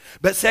Elijah here.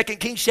 But 2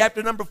 Kings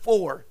chapter number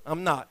 4,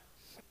 I'm not.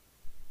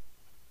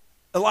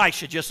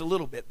 Elisha just a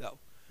little bit though.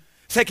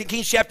 2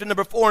 Kings chapter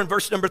number 4 and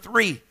verse number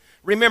 3.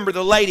 Remember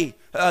the lady,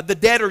 the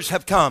debtors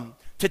have come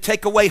to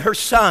take away her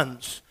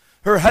sons.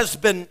 Her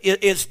husband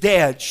is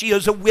dead. She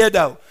is a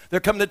widow.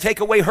 They're coming to take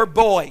away her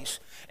boys.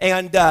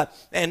 And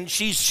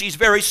she's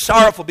very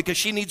sorrowful because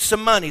she needs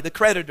some money. The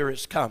creditor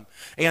has come.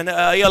 And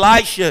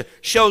Elisha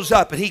shows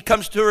up, and he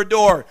comes to her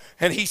door,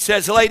 and he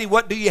says, lady,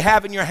 what do you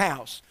have in your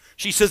house?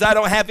 She says, I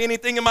don't have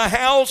anything in my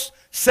house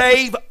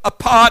save a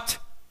pot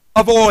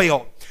of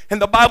oil.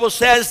 And the Bible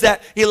says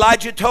that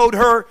Elijah told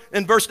her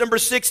in verse number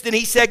 6, and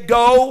he said,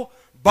 go,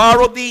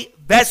 borrow the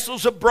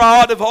vessels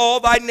abroad of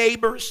all thy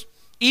neighbors,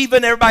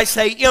 even, everybody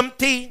say,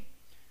 empty,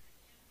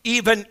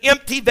 even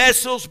empty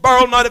vessels,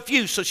 borrow not a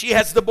few. So she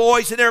has the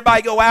boys, and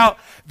everybody go out.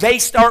 They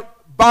start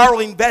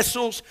borrowing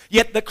vessels,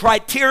 yet the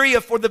criteria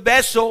for the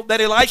vessel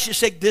that Elisha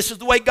said, this is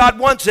the way God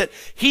wants it.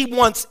 He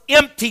wants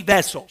empty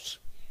vessels.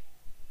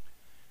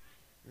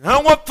 I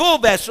don't want full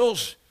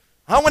vessels.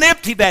 I want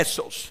empty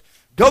vessels.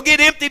 Go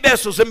get empty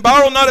vessels and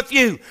borrow not a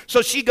few.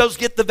 So she goes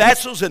get the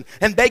vessels, and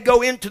they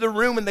go into the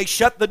room and they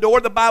shut the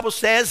door, the Bible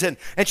says, and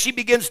she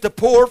begins to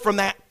pour from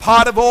that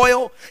pot of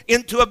oil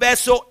into a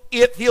vessel.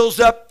 It fills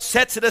up,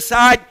 sets it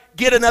aside,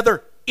 get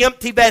another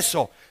empty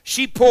vessel.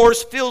 She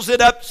pours, fills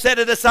it up, set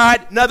it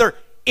aside, another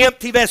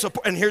empty vessel.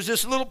 And here's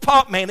this little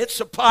pot, man. It's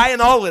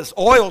supplying all this.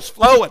 Oil's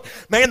flowing.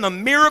 Man, the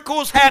miracle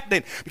is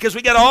happening because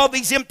we got all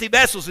these empty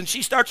vessels. And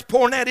she starts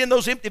pouring that in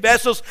those empty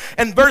vessels.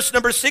 And verse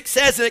number 6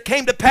 says, and it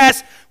came to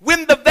pass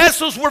when the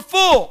vessels were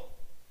full,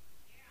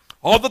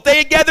 all that they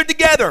had gathered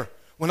together,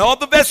 when all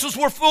the vessels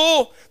were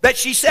full, that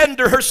she said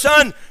unto her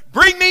son,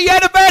 bring me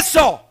yet a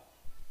vessel.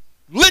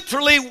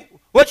 Literally,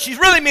 what she's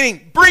really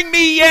meaning, bring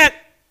me yet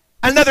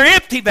another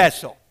empty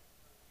vessel.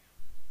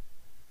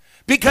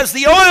 Because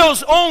the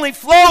oil's only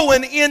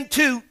flowing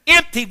into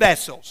empty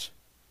vessels.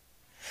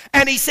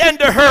 And he said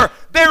to her,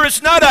 there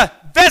is not a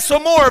vessel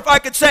more, if I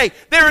could say,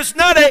 there is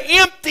not an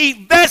empty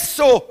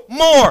vessel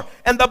more.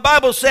 And the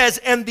Bible says,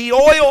 and the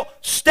oil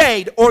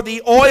stayed, or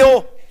the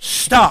oil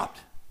stopped.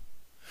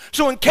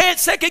 So in 2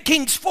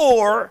 Kings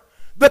 4,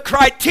 the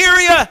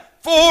criteria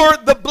for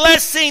the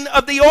blessing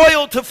of the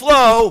oil to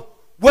flow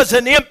was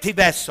an empty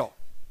vessel.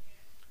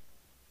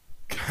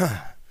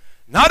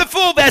 Not a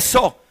full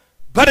vessel,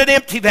 but an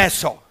empty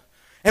vessel.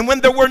 And when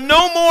there were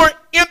no more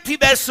empty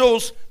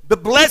vessels, the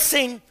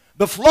blessing,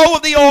 the flow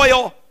of the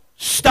oil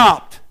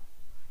stopped.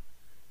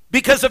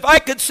 Because if I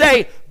could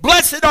say,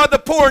 blessed are the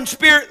poor in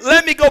spirit,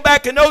 let me go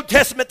back in Old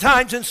Testament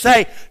times and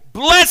say,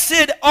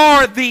 blessed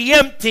are the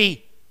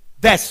empty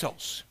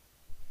vessels.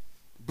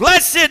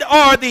 Blessed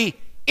are the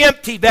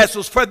empty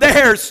vessels, for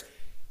theirs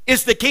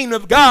is the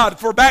kingdom of God.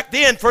 For back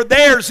then, for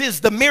theirs is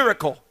the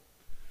miracle,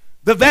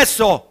 the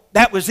vessel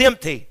that was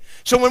empty.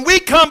 So when we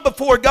come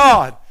before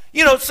God,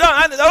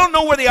 I don't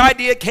know where the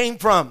idea came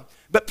from,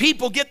 but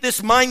people get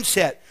this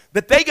mindset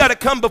that they got to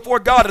come before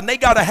God and they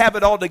got to have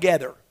it all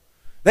together.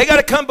 They got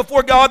to come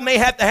before God and they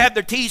have to have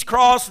their T's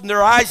crossed and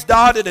their I's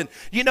dotted. And,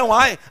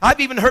 I've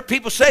even heard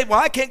people say, well,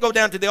 I can't go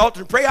down to the altar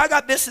and pray. I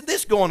got this and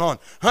this going on.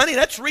 Honey,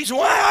 that's the reason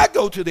why I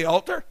go to the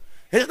altar.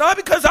 It's not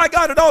because I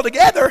got it all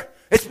together.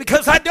 It's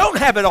because I don't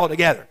have it all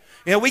together.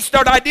 We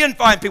start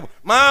identifying people.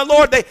 My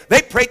Lord,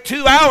 they pray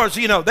 2 hours.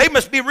 They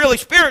must be really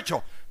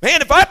spiritual.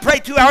 Man, if I pray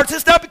 2 hours,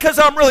 it's not because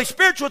I'm really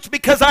spiritual. It's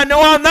because I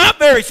know I'm not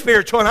very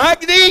spiritual and I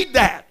need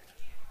that.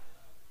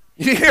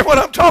 You hear what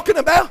I'm talking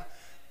about?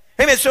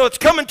 Amen. So it's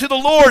coming to the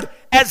Lord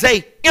as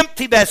a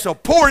empty vessel,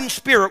 poor in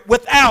spirit,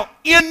 without,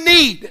 in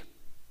need.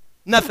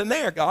 Nothing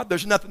there, God.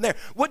 There's nothing there.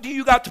 What do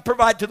you got to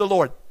provide to the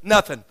Lord?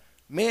 Nothing.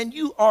 Man,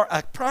 you are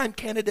a prime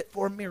candidate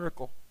for a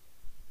miracle.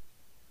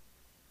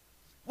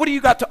 What do you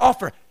got to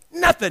offer?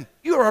 Nothing.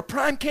 You are a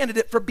prime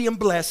candidate for being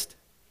blessed.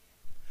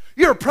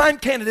 You're a prime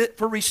candidate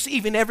for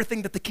receiving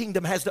everything that the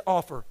kingdom has to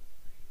offer.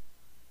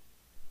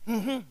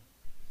 There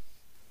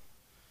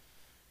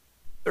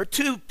are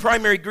two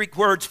primary Greek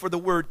words for the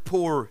word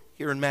poor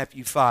here in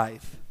Matthew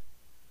 5.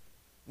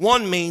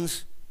 One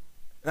means,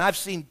 and I've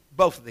seen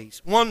both of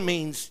these, one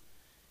means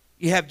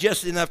you have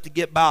just enough to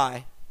get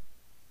by,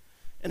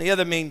 and the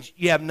other means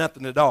you have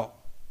nothing at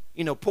all.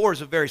 Poor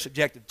is a very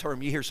subjective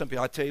term. You hear some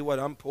people, I tell you what,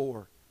 I'm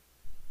poor.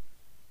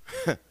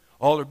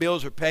 All their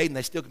bills are paid, and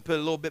they still can put a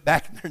little bit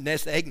back in their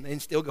nest egg, and they can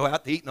still go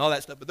out to eat and all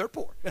that stuff, but they're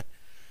poor.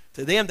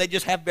 To them, they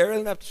just have barely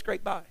enough to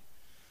scrape by.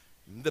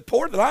 The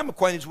poor that I'm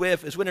acquainted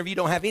with is whenever you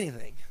don't have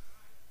anything.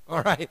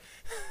 All right?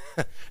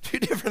 Two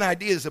different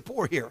ideas of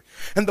poor here.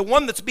 And the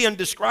one that's being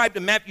described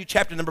in Matthew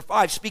chapter number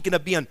 5, speaking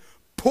of being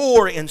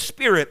poor in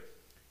spirit,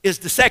 is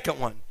the second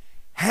one.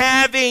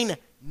 Having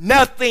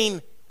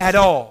nothing at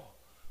all.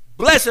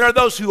 Blessed are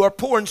those who are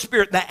poor in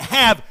spirit that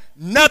have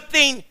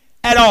nothing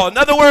at all. In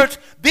other words,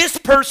 this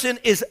person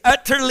is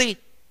utterly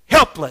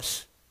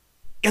helpless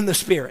in the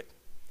spirit.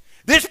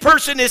 This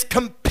person is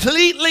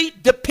completely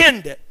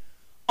dependent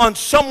on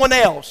someone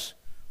else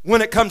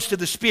when it comes to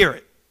the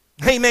spirit.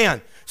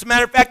 Amen. As a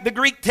matter of fact, the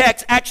Greek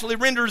text actually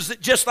renders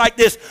it just like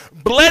this.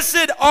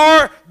 Blessed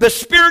are the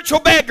spiritual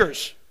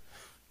beggars.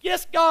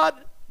 Yes, God.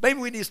 Maybe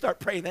we need to start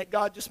praying that.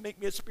 God, just make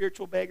me a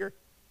spiritual beggar.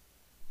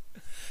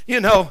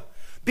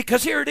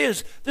 Because here it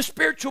is. The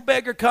spiritual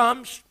beggar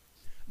comes.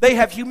 They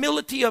have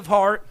humility of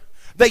heart.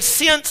 They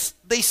have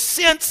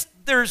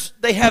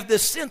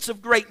this sense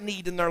of great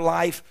need in their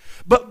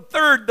life. But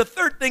the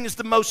third thing is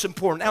the most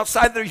important.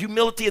 Outside of their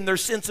humility and their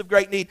sense of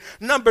great need,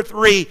 number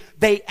 3,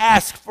 they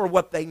ask for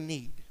what they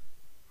need.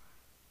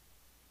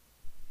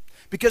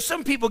 Because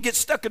some people get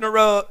stuck in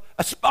a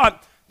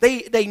spot.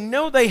 They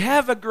know they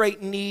have a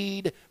great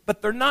need,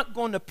 but they're not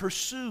going to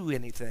pursue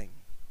anything.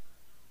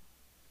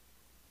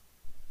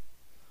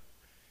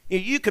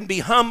 You can be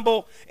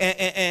humble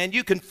and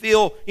you can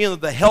feel,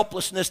 the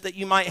helplessness that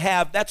you might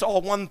have. That's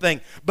all one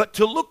thing. But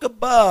to look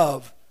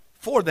above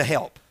for the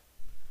help,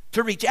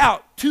 to reach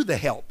out to the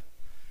help,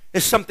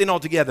 is something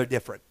altogether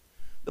different.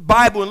 The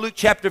Bible in Luke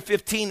chapter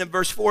 15 and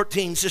verse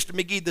 14, Sister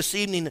McGee, this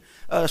evening,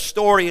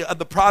 story of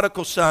the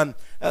prodigal son.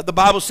 The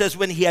Bible says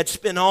when he had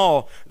spent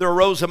all, there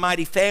arose a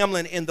mighty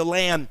famine in the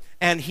land,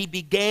 and he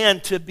began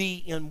to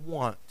be in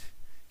want.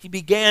 He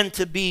began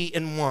to be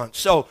in want.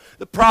 So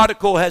the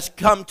prodigal has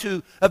come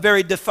to a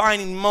very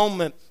defining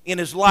moment in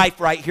his life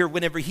right here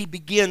whenever he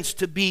begins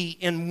to be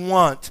in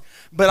want.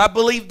 But I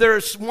believe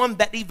there's one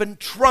that even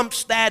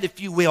trumps that, if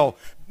you will,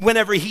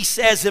 whenever he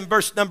says in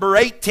verse number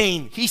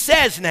 18, he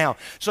says now,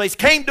 so he's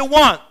came to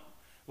want.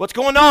 What's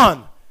going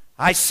on?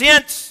 I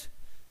sense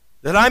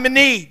that I'm in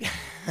need.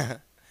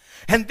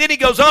 And then he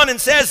goes on and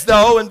says,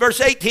 though, in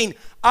verse 18,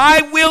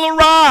 I will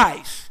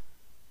arise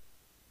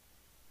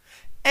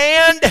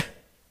and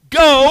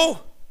go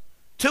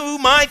to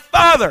my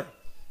father.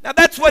 Now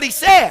that's what he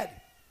said.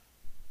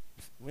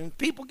 When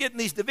people get in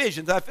these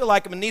divisions, I feel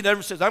like I'm in need.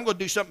 Everyone says, I'm going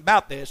to do something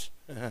about this.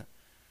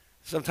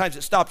 Sometimes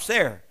it stops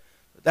there.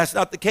 But that's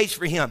not the case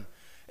for him.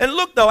 And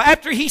look, though,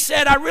 after he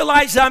said, I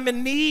realize I'm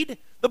in need,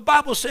 the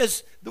Bible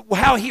says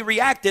how he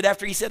reacted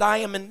after he said, I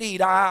am in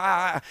need.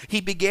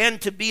 He began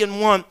to be in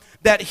want,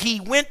 that he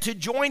went to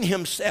join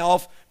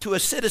himself to a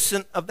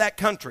citizen of that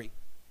country.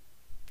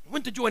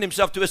 Went to join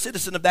himself to a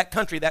citizen of that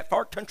country, that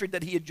far country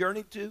that he had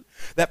journeyed to,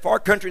 that far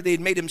country that he had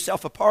made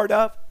himself a part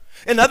of.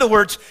 In other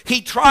words,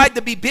 he tried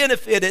to be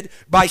benefited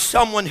by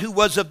someone who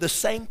was of the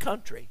same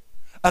country,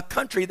 a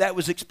country that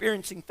was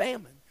experiencing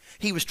famine.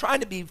 He was trying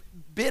to be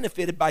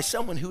benefited by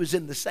someone who was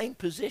in the same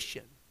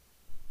position.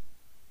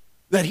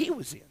 that he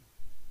was in.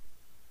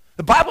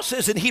 The Bible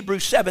says in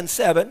Hebrews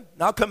 7:7, and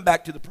I'll come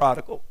back to the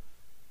prodigal,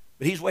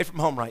 but he's away from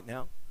home right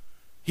now.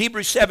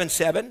 Hebrews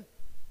 7:7,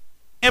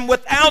 and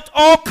without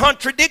all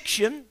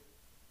contradiction,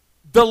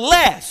 the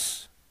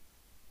less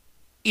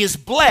is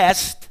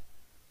blessed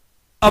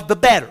of the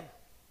better.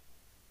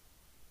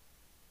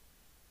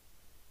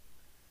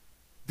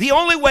 The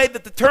only way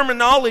that the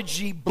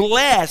terminology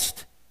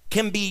blessed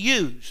can be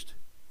used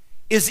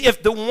is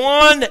if the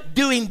one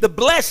doing the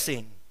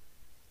blessing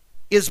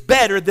is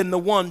better than the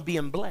one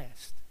being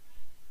blessed.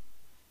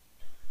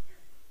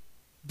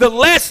 The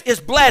less is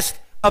blessed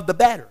of the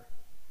better.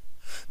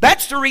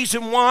 That's the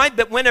reason why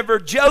that whenever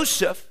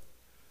Joseph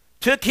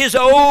took his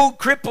old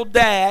crippled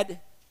dad,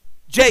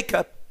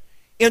 Jacob,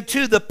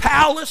 into the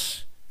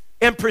palace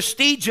and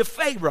prestige of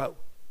Pharaoh.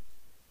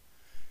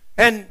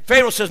 And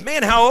Pharaoh says,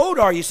 man, how old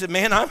are you? He said,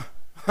 man,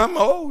 I'm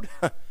old.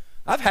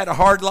 I've had a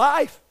hard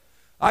life.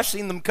 I've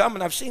seen them come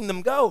and I've seen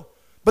them go.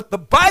 But the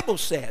Bible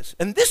says,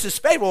 and this is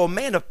Pharaoh, a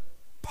man of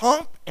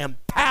pomp and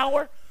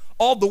power.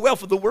 All the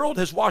wealth of the world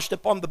has washed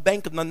upon the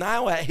bank of the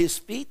Nile at his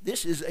feet.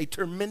 This is a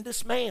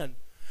tremendous man.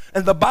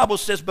 And the Bible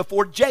says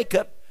before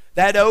Jacob,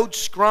 that old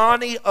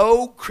scrawny,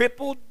 old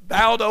crippled,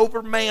 bowed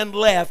over man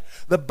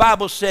left, the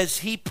Bible says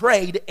he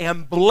prayed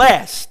and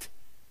blessed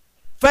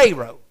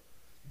Pharaoh,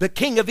 the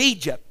king of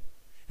Egypt.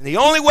 And the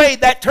only way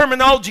that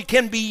terminology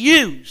can be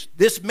used,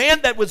 this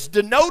man that was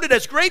denoted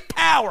as great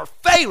power,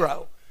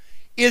 Pharaoh,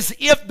 is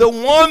if the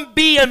one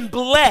being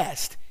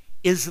blessed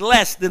is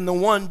less than the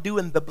one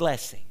doing the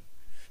blessing.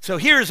 So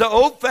here's an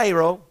old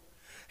Pharaoh,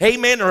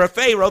 amen, or a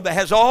Pharaoh that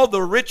has all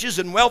the riches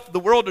and wealth of the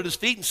world at his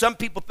feet, and some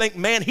people think,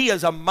 man, he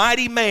is a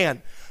mighty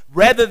man.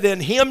 Rather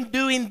than him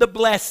doing the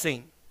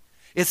blessing,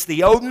 it's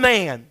the old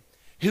man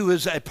who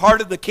is a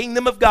part of the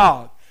kingdom of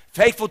God,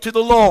 faithful to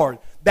the Lord,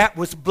 that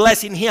was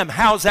blessing him.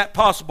 How is that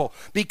possible?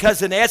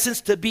 Because in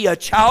essence, to be a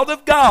child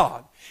of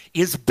God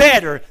is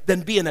better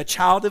than being a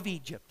child of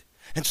Egypt.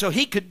 And so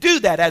he could do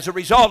that as a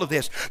result of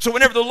this. So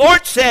whenever the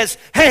Lord says,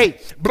 hey,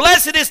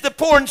 blessed is the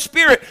poor in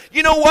spirit,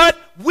 you know what?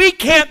 We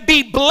can't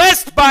be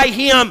blessed by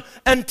him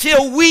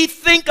until we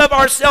think of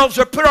ourselves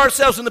or put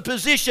ourselves in the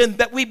position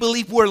that we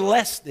believe we're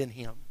less than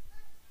him.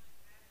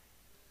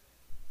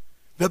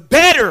 The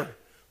better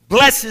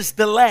blesses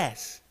the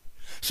less.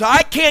 So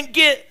I can't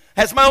get,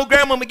 as my old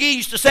Grandma McGee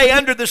used to say,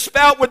 under the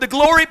spout where the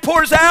glory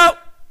pours out,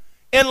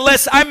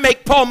 unless I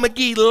make Paul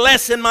McGee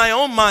less in my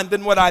own mind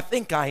than what I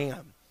think I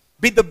am.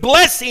 The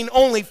blessing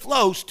only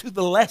flows to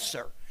the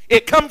lesser.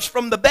 It comes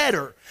from the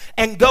better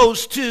and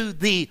goes to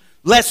the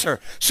lesser.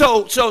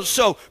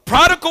 So,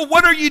 prodigal,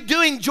 what are you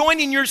doing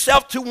joining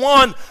yourself to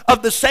one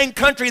of the same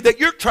country that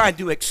you're trying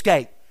to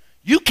escape?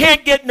 You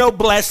can't get no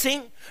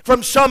blessing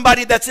from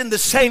somebody that's in the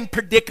same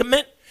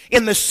predicament,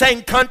 in the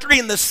same country,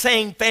 in the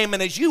same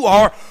famine as you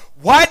are.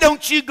 Why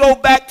don't you go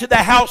back to the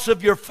house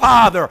of your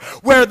father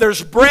where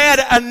there's bread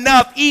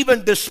enough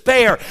even to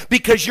spare,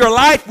 because your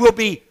life will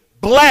be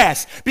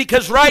blessed,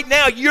 because right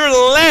now you're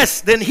less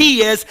than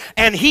he is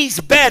and he's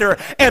better,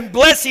 and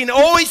blessing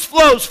always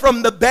flows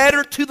from the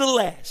better to the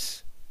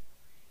less.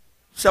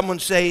 Someone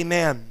say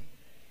amen.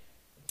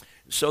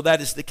 So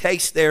that is the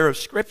case there of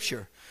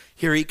Scripture.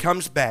 Here he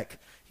comes back.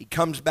 He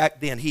comes back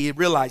then. He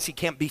realized he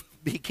can't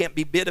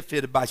be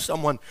benefited by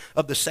someone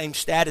of the same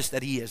status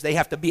that he is. They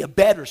have to be a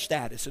better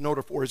status in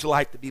order for his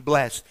life to be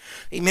blessed.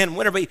 Amen.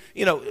 Whenever,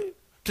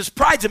 because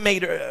pride's a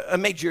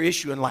major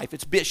issue in life.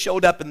 It's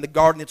showed up in the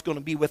garden. It's going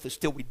to be with us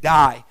till we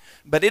die.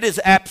 But it is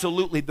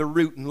absolutely the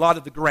root and a lot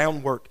of the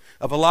groundwork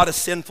of a lot of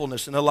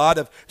sinfulness and a lot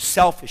of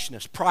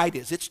selfishness. Pride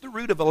is. It's the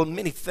root of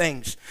many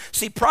things.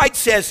 See, pride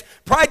says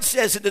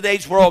in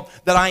today's world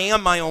that I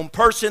am my own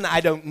person. I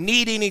don't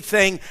need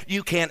anything.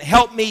 You can't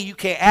help me. You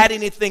can't add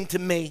anything to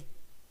me.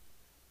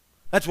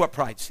 That's what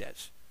pride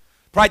says.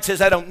 Pride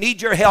says I don't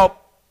need your help.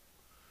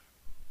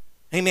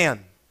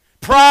 Amen.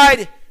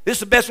 Pride, this is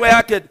the best way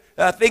I could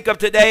think of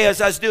today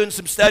as I was doing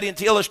some studying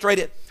to illustrate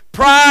it.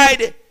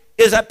 Pride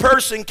is a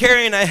person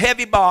carrying a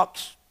heavy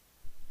box.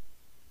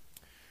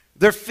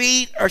 Their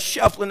feet are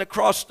shuffling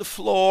across the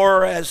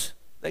floor as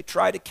they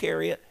try to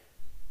carry it.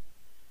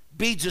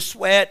 Beads of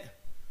sweat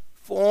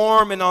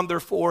forming on their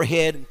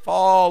forehead and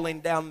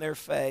falling down their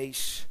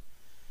face.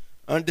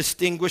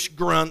 Undistinguished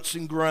grunts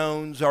and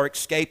groans are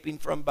escaping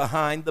from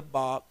behind the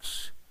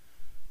box.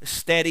 A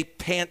steady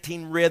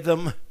panting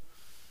rhythm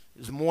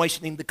is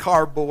moistening the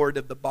cardboard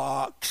of the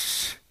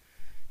box.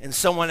 And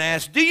someone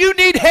asks, do you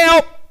need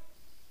help?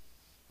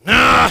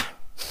 Nah,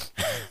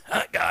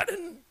 I got it.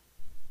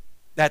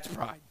 That's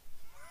pride.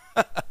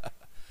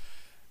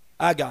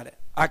 I got it.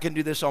 I can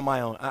do this on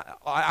my own.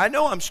 I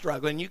know I'm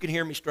struggling. You can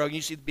hear me struggling.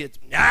 You see the bits.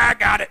 Nah, I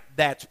got it.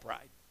 That's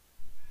pride.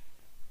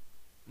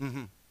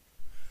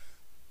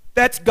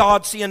 That's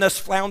God seeing us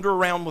flounder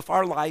around with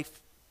our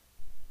life,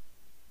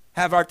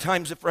 have our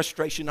times of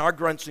frustration, our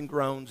grunts and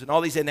groans, and all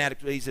these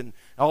inadequacies, and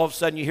all of a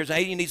sudden you hear,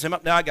 hey, you need some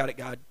help? No, I got it,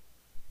 God.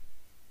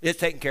 It's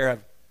taken care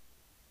of.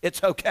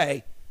 It's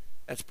okay.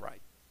 That's pride.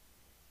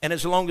 And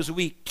as long as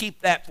we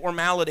keep that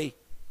formality,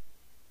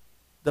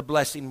 the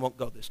blessing won't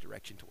go this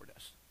direction toward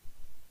us.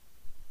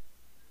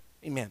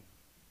 Amen.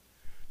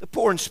 The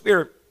poor in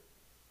spirit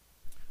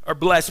are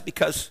blessed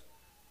because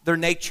their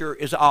nature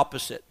is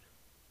opposite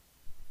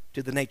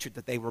to the nature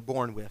that they were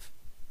born with,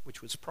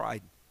 which was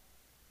pride.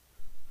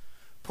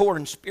 Poor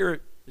in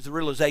spirit is the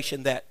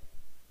realization that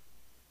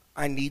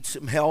I need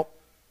some help.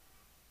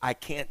 I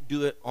can't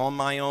do it on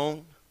my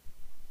own.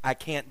 I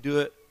can't do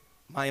it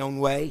my own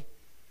way.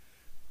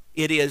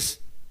 It is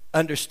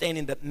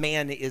understanding that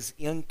man is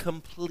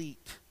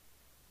incomplete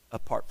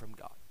apart from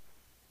God.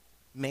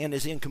 Man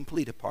is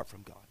incomplete apart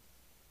from God.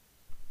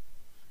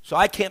 So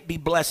I can't be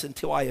blessed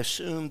until I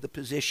assume the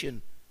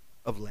position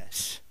of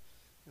less.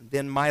 And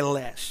then my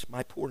less,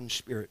 my poor in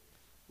spirit,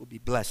 will be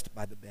blessed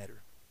by the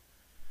better.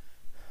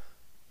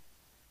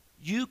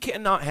 We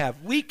cannot have,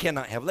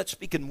 let's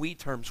speak in we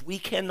terms, we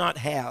cannot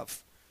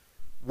have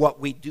what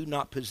we do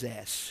not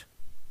possess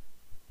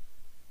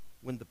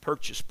when the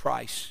purchase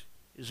price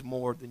is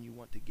more than you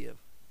want to give.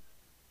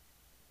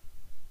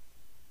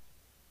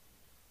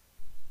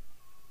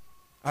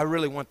 I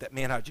really want that,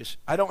 man.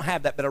 I don't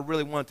have that, but I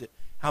really want it.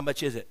 How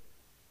much is it?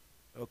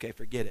 Okay,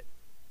 forget it.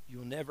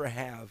 You'll never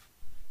have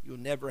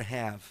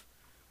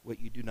what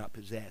you do not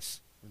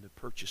possess when the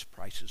purchase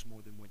price is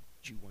more than what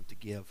you want to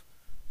give.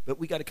 But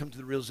we got to come to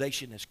the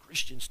realization as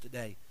Christians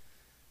today,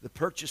 the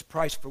purchase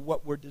price for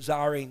what we're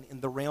desiring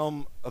in the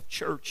realm of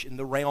church, in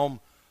the realm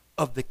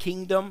of the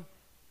kingdom,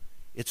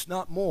 it's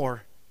not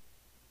more,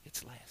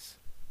 it's less.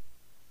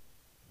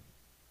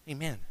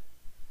 Amen.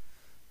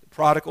 The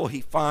prodigal,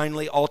 he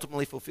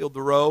ultimately fulfilled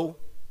the role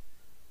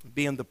of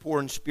being the poor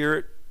in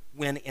spirit,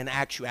 when in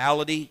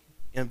actuality,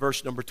 in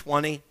verse number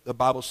 20, the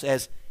Bible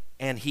says,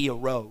 and he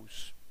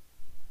arose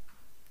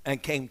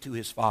and came to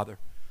his father.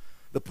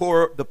 The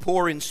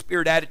poor in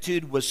spirit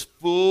attitude was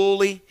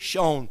fully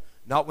shown,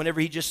 not whenever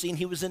he just seen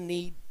he was in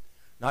need,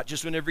 not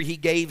just whenever he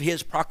gave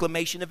his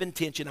proclamation of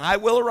intention, I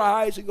will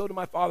arise and go to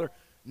my father.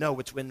 No,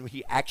 it's when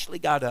he actually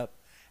got up,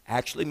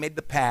 actually made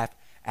the path,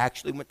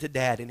 actually went to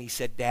Dad, and he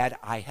said, Dad,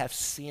 I have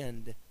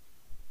sinned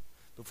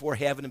before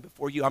heaven and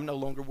before you. I'm no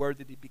longer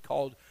worthy to be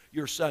called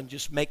your son.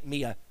 Just make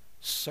me a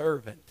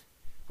servant.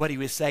 What he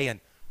was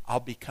saying, I'll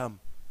become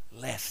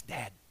less,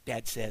 Dad.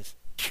 Dad says,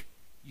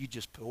 you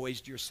just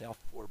poised yourself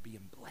for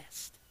being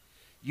blessed.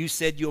 You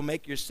said you'll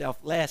make yourself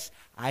less.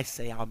 I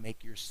say I'll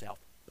make yourself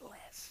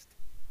blessed.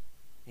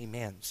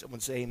 Amen. Someone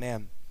say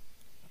amen.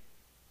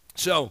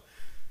 So,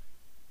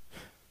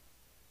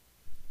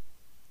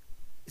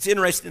 it's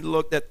interesting to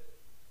look at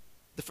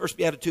the first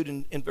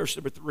beatitude in verse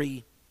number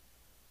 3.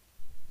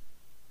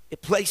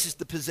 It places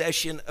the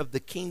possession of the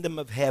kingdom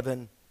of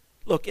heaven.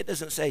 Look, it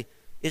doesn't say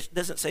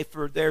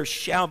for theirs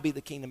shall be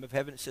the kingdom of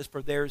heaven. It says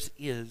for theirs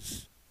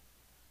is.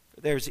 For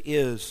theirs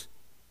is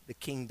the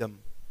kingdom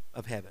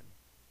of heaven.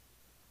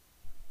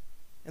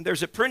 And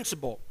there's a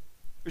principle.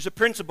 There's a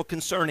principle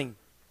concerning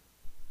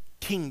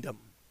kingdom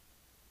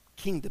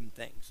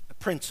things. A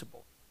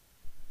principle.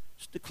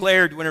 It's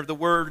declared whenever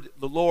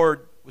the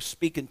Lord was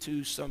speaking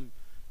to some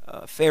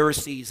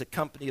Pharisees, a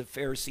company of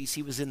Pharisees.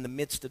 He was in the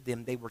midst of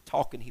them. They were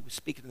talking. He was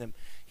speaking to them.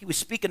 He was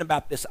speaking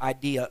about this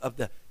idea of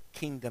the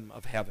kingdom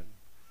of heaven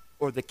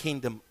or the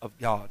kingdom of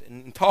God.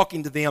 And in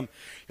talking to them,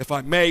 if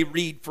I may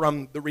read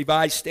from the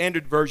Revised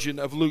Standard Version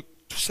of Luke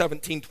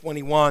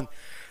 17:21,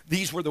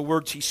 these were the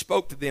words he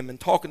spoke to them. And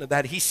talking to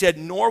that, he said,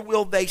 nor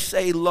will they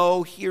say,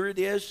 lo, here it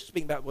is.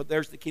 Speaking about, well,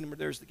 there's the kingdom or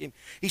there's the kingdom.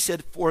 He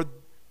said, for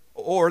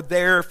behold,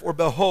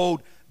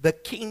 the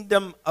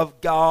kingdom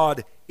of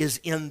God is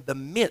in the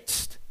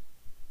midst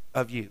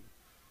of you.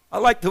 I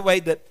like the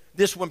way that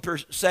this one per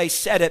se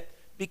said it,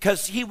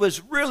 because he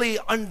was really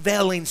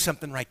unveiling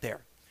something right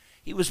there.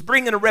 He was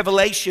bringing a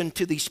revelation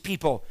to these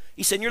people.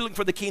 He said, you're looking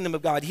for the kingdom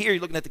of God here.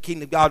 You're looking at the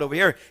kingdom of God over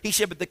here. He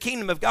said, but the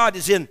kingdom of God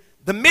is in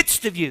the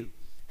midst of you.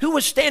 Who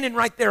was standing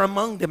right there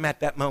among them at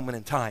that moment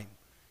in time?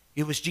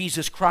 It was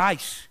Jesus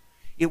Christ.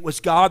 It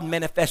was God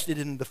manifested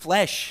in the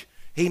flesh.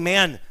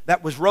 Amen.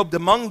 That was robed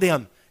among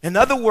them. In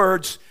other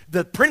words,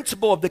 the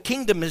principle of the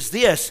kingdom is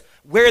this: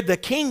 where the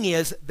king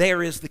is,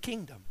 there is the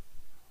kingdom.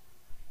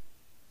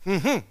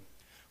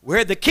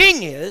 Where the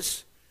king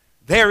is,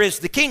 there is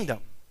the kingdom.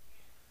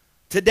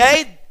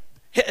 Today,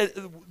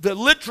 the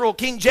literal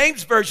King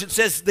James Version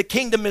says the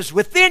kingdom is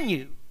within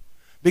you.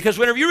 Because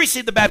whenever you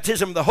receive the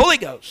baptism of the Holy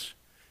Ghost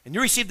and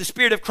you receive the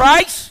Spirit of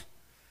Christ,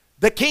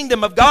 the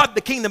kingdom of God,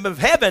 the kingdom of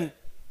heaven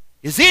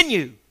is in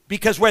you.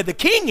 Because where the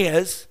king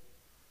is,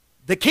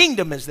 the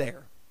kingdom is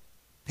there.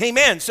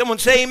 Amen. Someone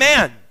say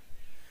amen.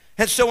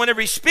 And so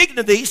whenever he's speaking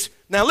to these,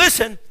 now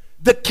listen,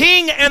 the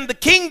king and the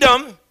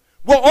kingdom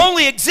will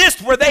only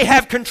exist where they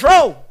have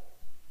control.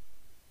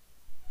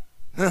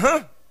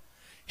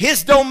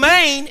 His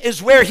domain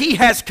is where he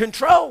has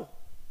control.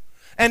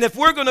 And if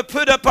we're going to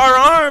put up our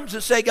arms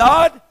and say,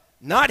 God,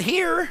 not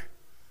here,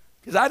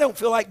 because I don't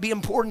feel like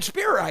being poor in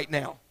spirit right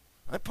now.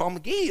 I'm Paul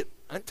McGee.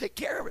 I can take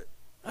care of it.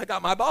 I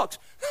got my box.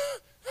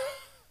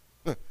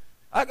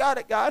 I got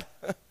it, God.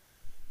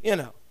 You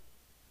know.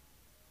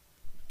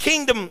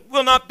 Kingdom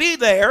will not be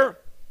there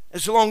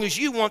as long as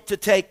you want to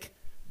take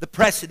the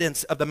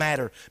precedence of the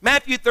matter.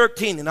 Matthew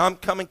 13, and I'm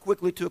coming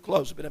quickly to a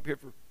close. I've been up here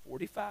for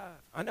 45.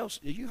 I know,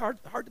 you hard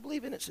to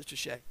believe in it, Sister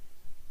Shay.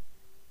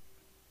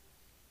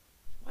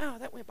 Wow,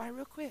 that went by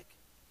real quick.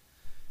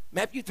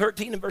 Matthew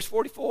 13 and verse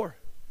 44.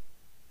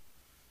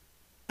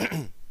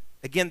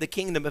 Again, the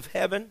kingdom of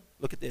heaven,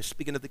 look at this,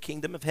 speaking of the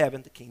kingdom of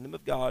heaven, the kingdom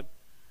of God.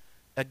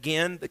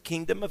 Again, the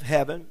kingdom of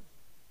heaven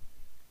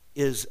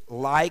is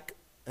like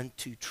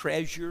unto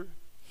treasure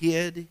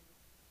hid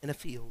in a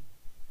field.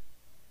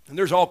 And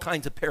there's all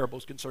kinds of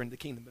parables concerning the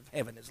kingdom of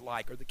heaven is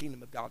like, or the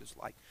kingdom of God is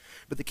like.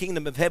 But the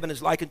kingdom of heaven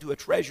is like unto a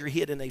treasure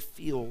hid in a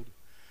field,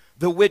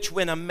 the which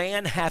when a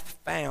man hath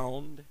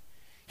found,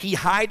 he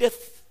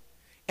hideth,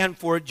 and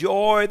for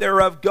joy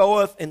thereof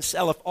goeth and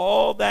selleth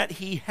all that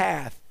he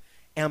hath,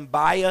 and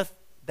buyeth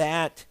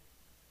that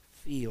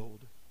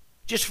field.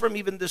 Just from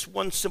even this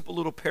one simple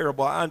little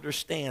parable, I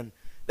understand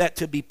that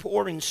to be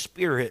poor in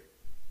spirit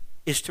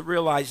is to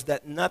realize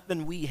that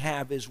nothing we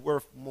have is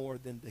worth more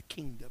than the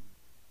kingdom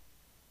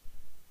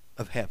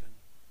of heaven.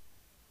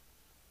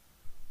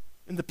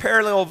 In the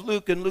parallel of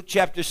Luke, in Luke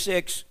chapter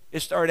 6,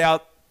 it started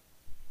out,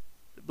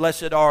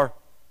 blessed are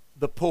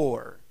the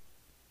poor,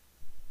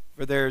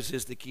 for theirs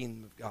is the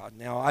kingdom of God.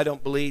 Now, I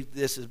don't believe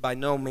this is by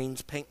no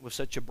means paint with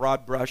such a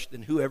broad brush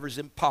that whoever's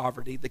in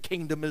poverty, the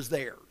kingdom is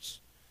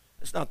theirs.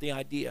 That's not the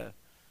idea.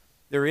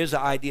 There is an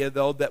idea,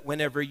 though, that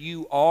whenever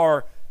you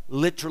are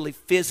literally,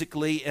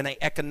 physically, in an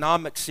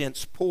economic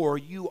sense poor,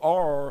 you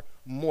are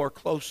more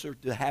closer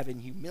to having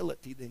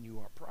humility than you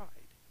are pride.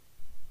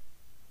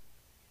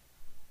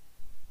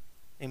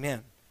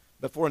 Amen.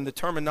 But for in the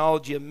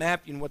terminology of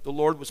Matthew and what the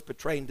Lord was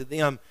portraying to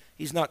them,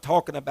 he's not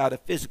talking about a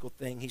physical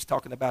thing. He's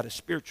talking about a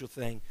spiritual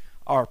thing.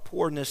 Our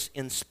poorness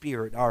in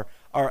spirit, our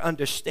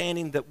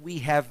understanding that we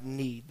have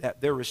need,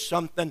 that there is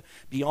something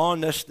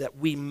beyond us that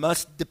we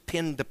must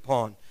depend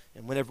upon.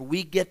 And whenever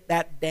we get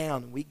that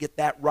down, and we get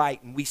that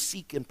right, and we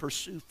seek and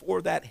pursue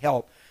for that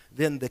help,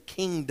 then the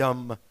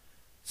kingdom,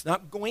 it's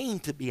not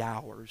going to be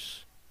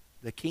ours.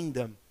 The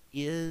kingdom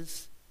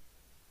is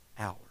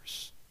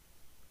ours.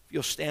 If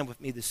you'll stand with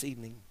me this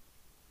evening,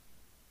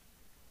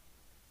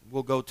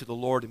 we'll go to the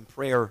Lord in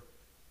prayer,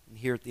 and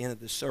here at the end of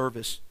the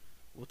service,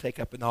 we'll take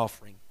up an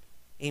offering.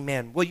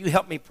 Amen. Will you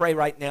help me pray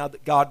right now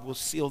that God will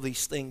seal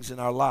these things in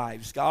our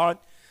lives? God,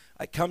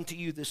 I come to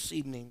you this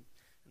evening,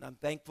 and I'm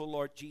thankful,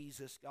 Lord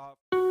Jesus, God.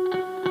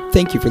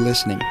 Thank you for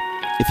listening.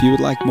 If you would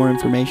like more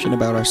information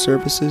about our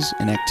services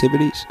and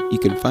activities, you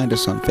can find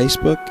us on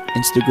Facebook,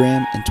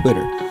 Instagram, and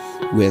Twitter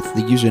with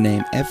the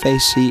username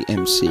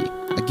FACMC.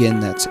 Again,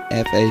 that's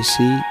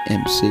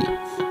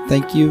FACMC.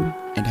 Thank you,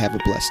 and have a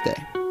blessed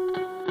day.